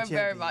championing him. We're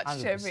very much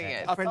 100%. championing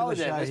it. I Friend of told the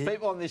you, show there's here.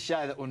 people on this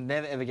show that will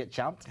never ever get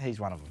chumped. He's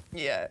one of them.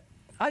 Yeah.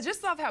 I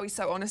just love how he's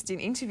so honest in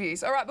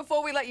interviews. All right,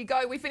 before we let you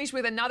go, we finish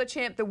with another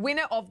champ, the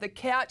winner of the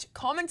Couch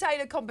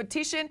Commentator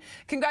Competition.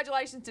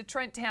 Congratulations to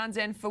Trent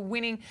Townsend for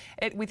winning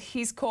it with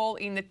his call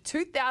in the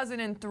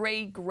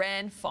 2003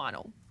 Grand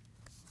Final.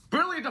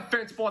 Brilliant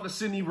defence by the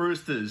Sydney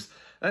Roosters.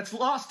 It's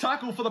last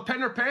tackle for the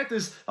Penrith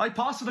Panthers. They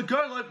pass it to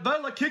Gertler.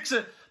 Gertler kicks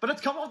it, but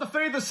it's come off the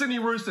feet of the Sydney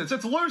Roosters.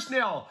 It's loose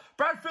now.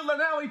 Brad Fittler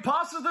now, he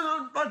passes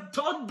it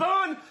to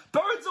Burn.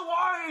 Burns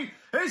away.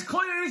 He's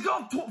clear. He's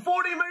got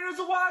 40 metres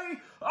away.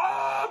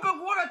 Oh,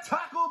 but what a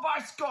tackle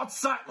by Scott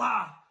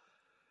Sattler.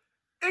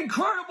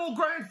 Incredible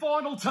grand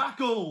final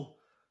tackle.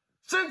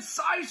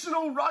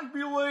 Sensational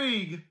rugby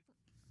league.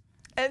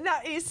 And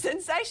that is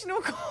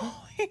sensational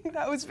calling.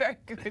 That was very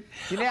good.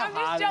 You know I'm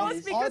just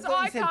jealous because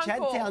I can't Chad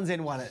call.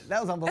 Townsend won it.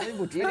 That was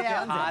unbelievable. You know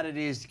how hard it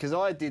is? Because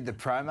I did the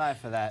promo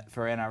for that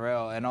for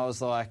NRL, and I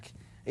was like,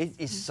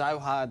 it's so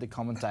hard to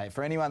commentate.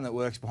 For anyone that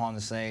works behind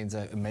the scenes,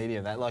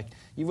 media, that like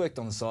you worked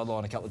on the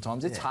sideline a couple of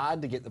times, it's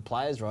hard to get the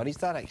players right. He's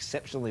done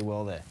exceptionally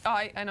well there.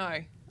 I know.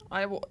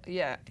 He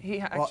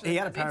actually. Well, he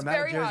had a it's Parramatta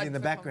very jersey hard in the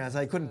for background,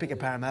 so he couldn't pick a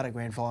Parramatta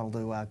grand final to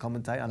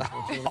commentate,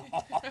 unfortunately.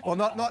 Well,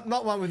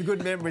 not one with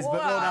good memories, but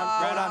well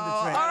done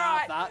to Trent. All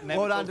right.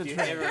 Well done to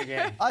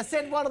Trent. I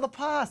said one of the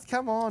past.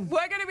 Come on.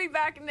 We're going to be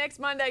back next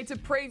Monday to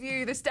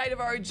preview the State of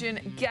Origin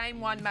Game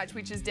 1 match,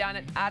 which is down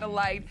at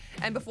Adelaide.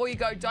 And before you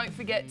go, don't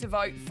forget to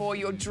vote for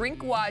your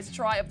DrinkWise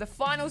try of the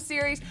final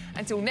series.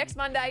 Until next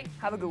Monday,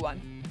 have a good one.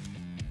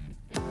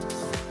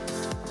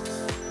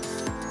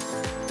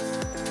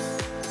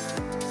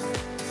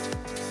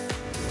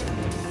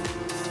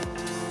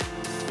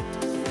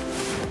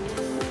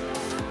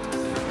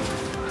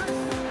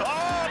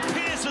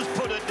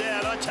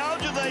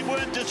 They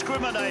weren't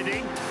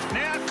discriminating.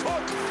 Now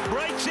Cook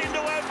breaks into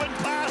open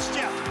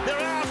pasture. They're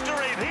after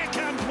him. Here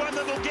comes one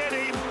that will get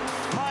him.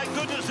 My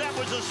goodness, that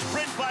was a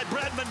sprint by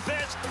Bradman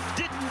Best.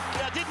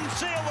 Didn't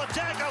seal the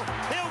tackle.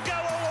 He'll go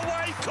all the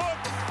way.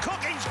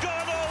 Cooking's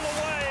gone all the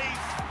way.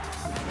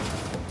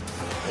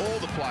 All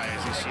the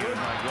players this year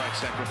have made great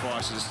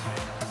sacrifices.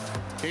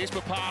 Here's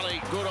Papali,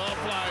 good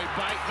offload.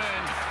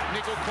 Bateman,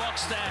 Nickel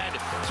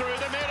Clockstad through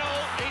the middle.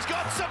 He's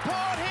got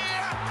support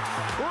here.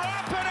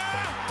 Rapida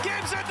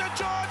gives it to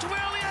George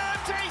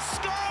Williams. He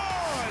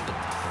scored.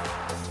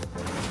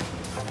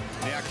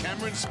 Now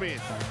Cameron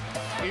Smith.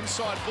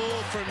 Inside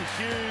ball from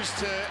Hughes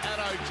to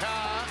Addo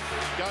Carr.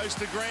 Goes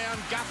to ground.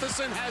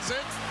 Gutherson has it.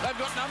 They've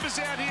got numbers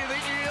out here,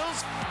 the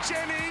Eels.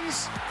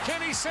 Jennings.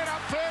 Can he set up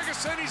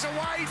Ferguson? He's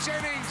away,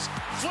 Jennings.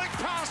 Flick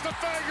past to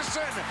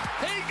Ferguson.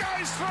 He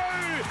goes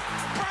through.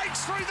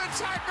 Breaks through the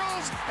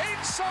tackles.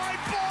 Inside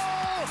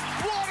ball.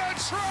 What a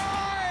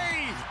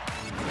try!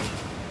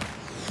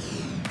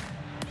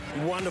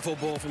 Wonderful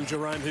ball from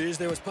Jerome Hughes.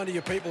 There was plenty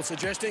of people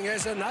suggesting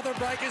as another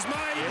break is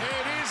made. Yeah,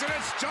 it is, and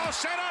it's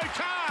Josh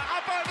Addo-Carr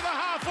up over the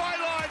halfway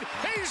line.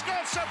 He's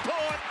got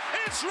support.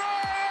 It's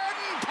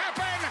Ryan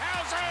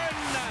Pappenhausen.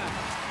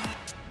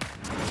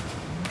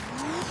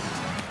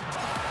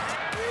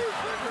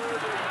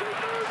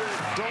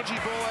 Dodgy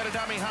ball out of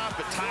dummy half,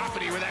 but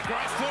Tarpany with that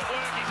great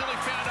footwork. He's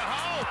only found a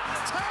hole.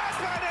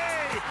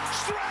 Tarpany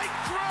straight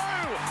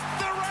through.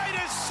 The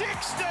Raiders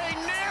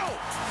 16-0.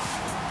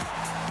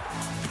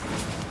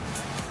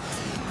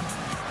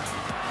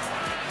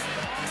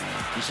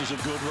 This is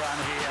a good run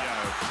here.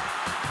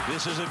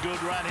 This is a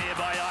good run here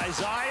by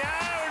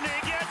Isaiah, and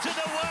he gets it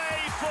away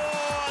for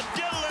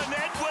Dylan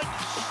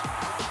Edwards.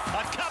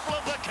 A couple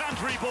of the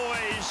country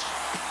boys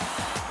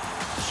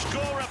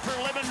score a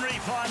preliminary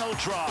final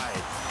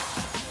try.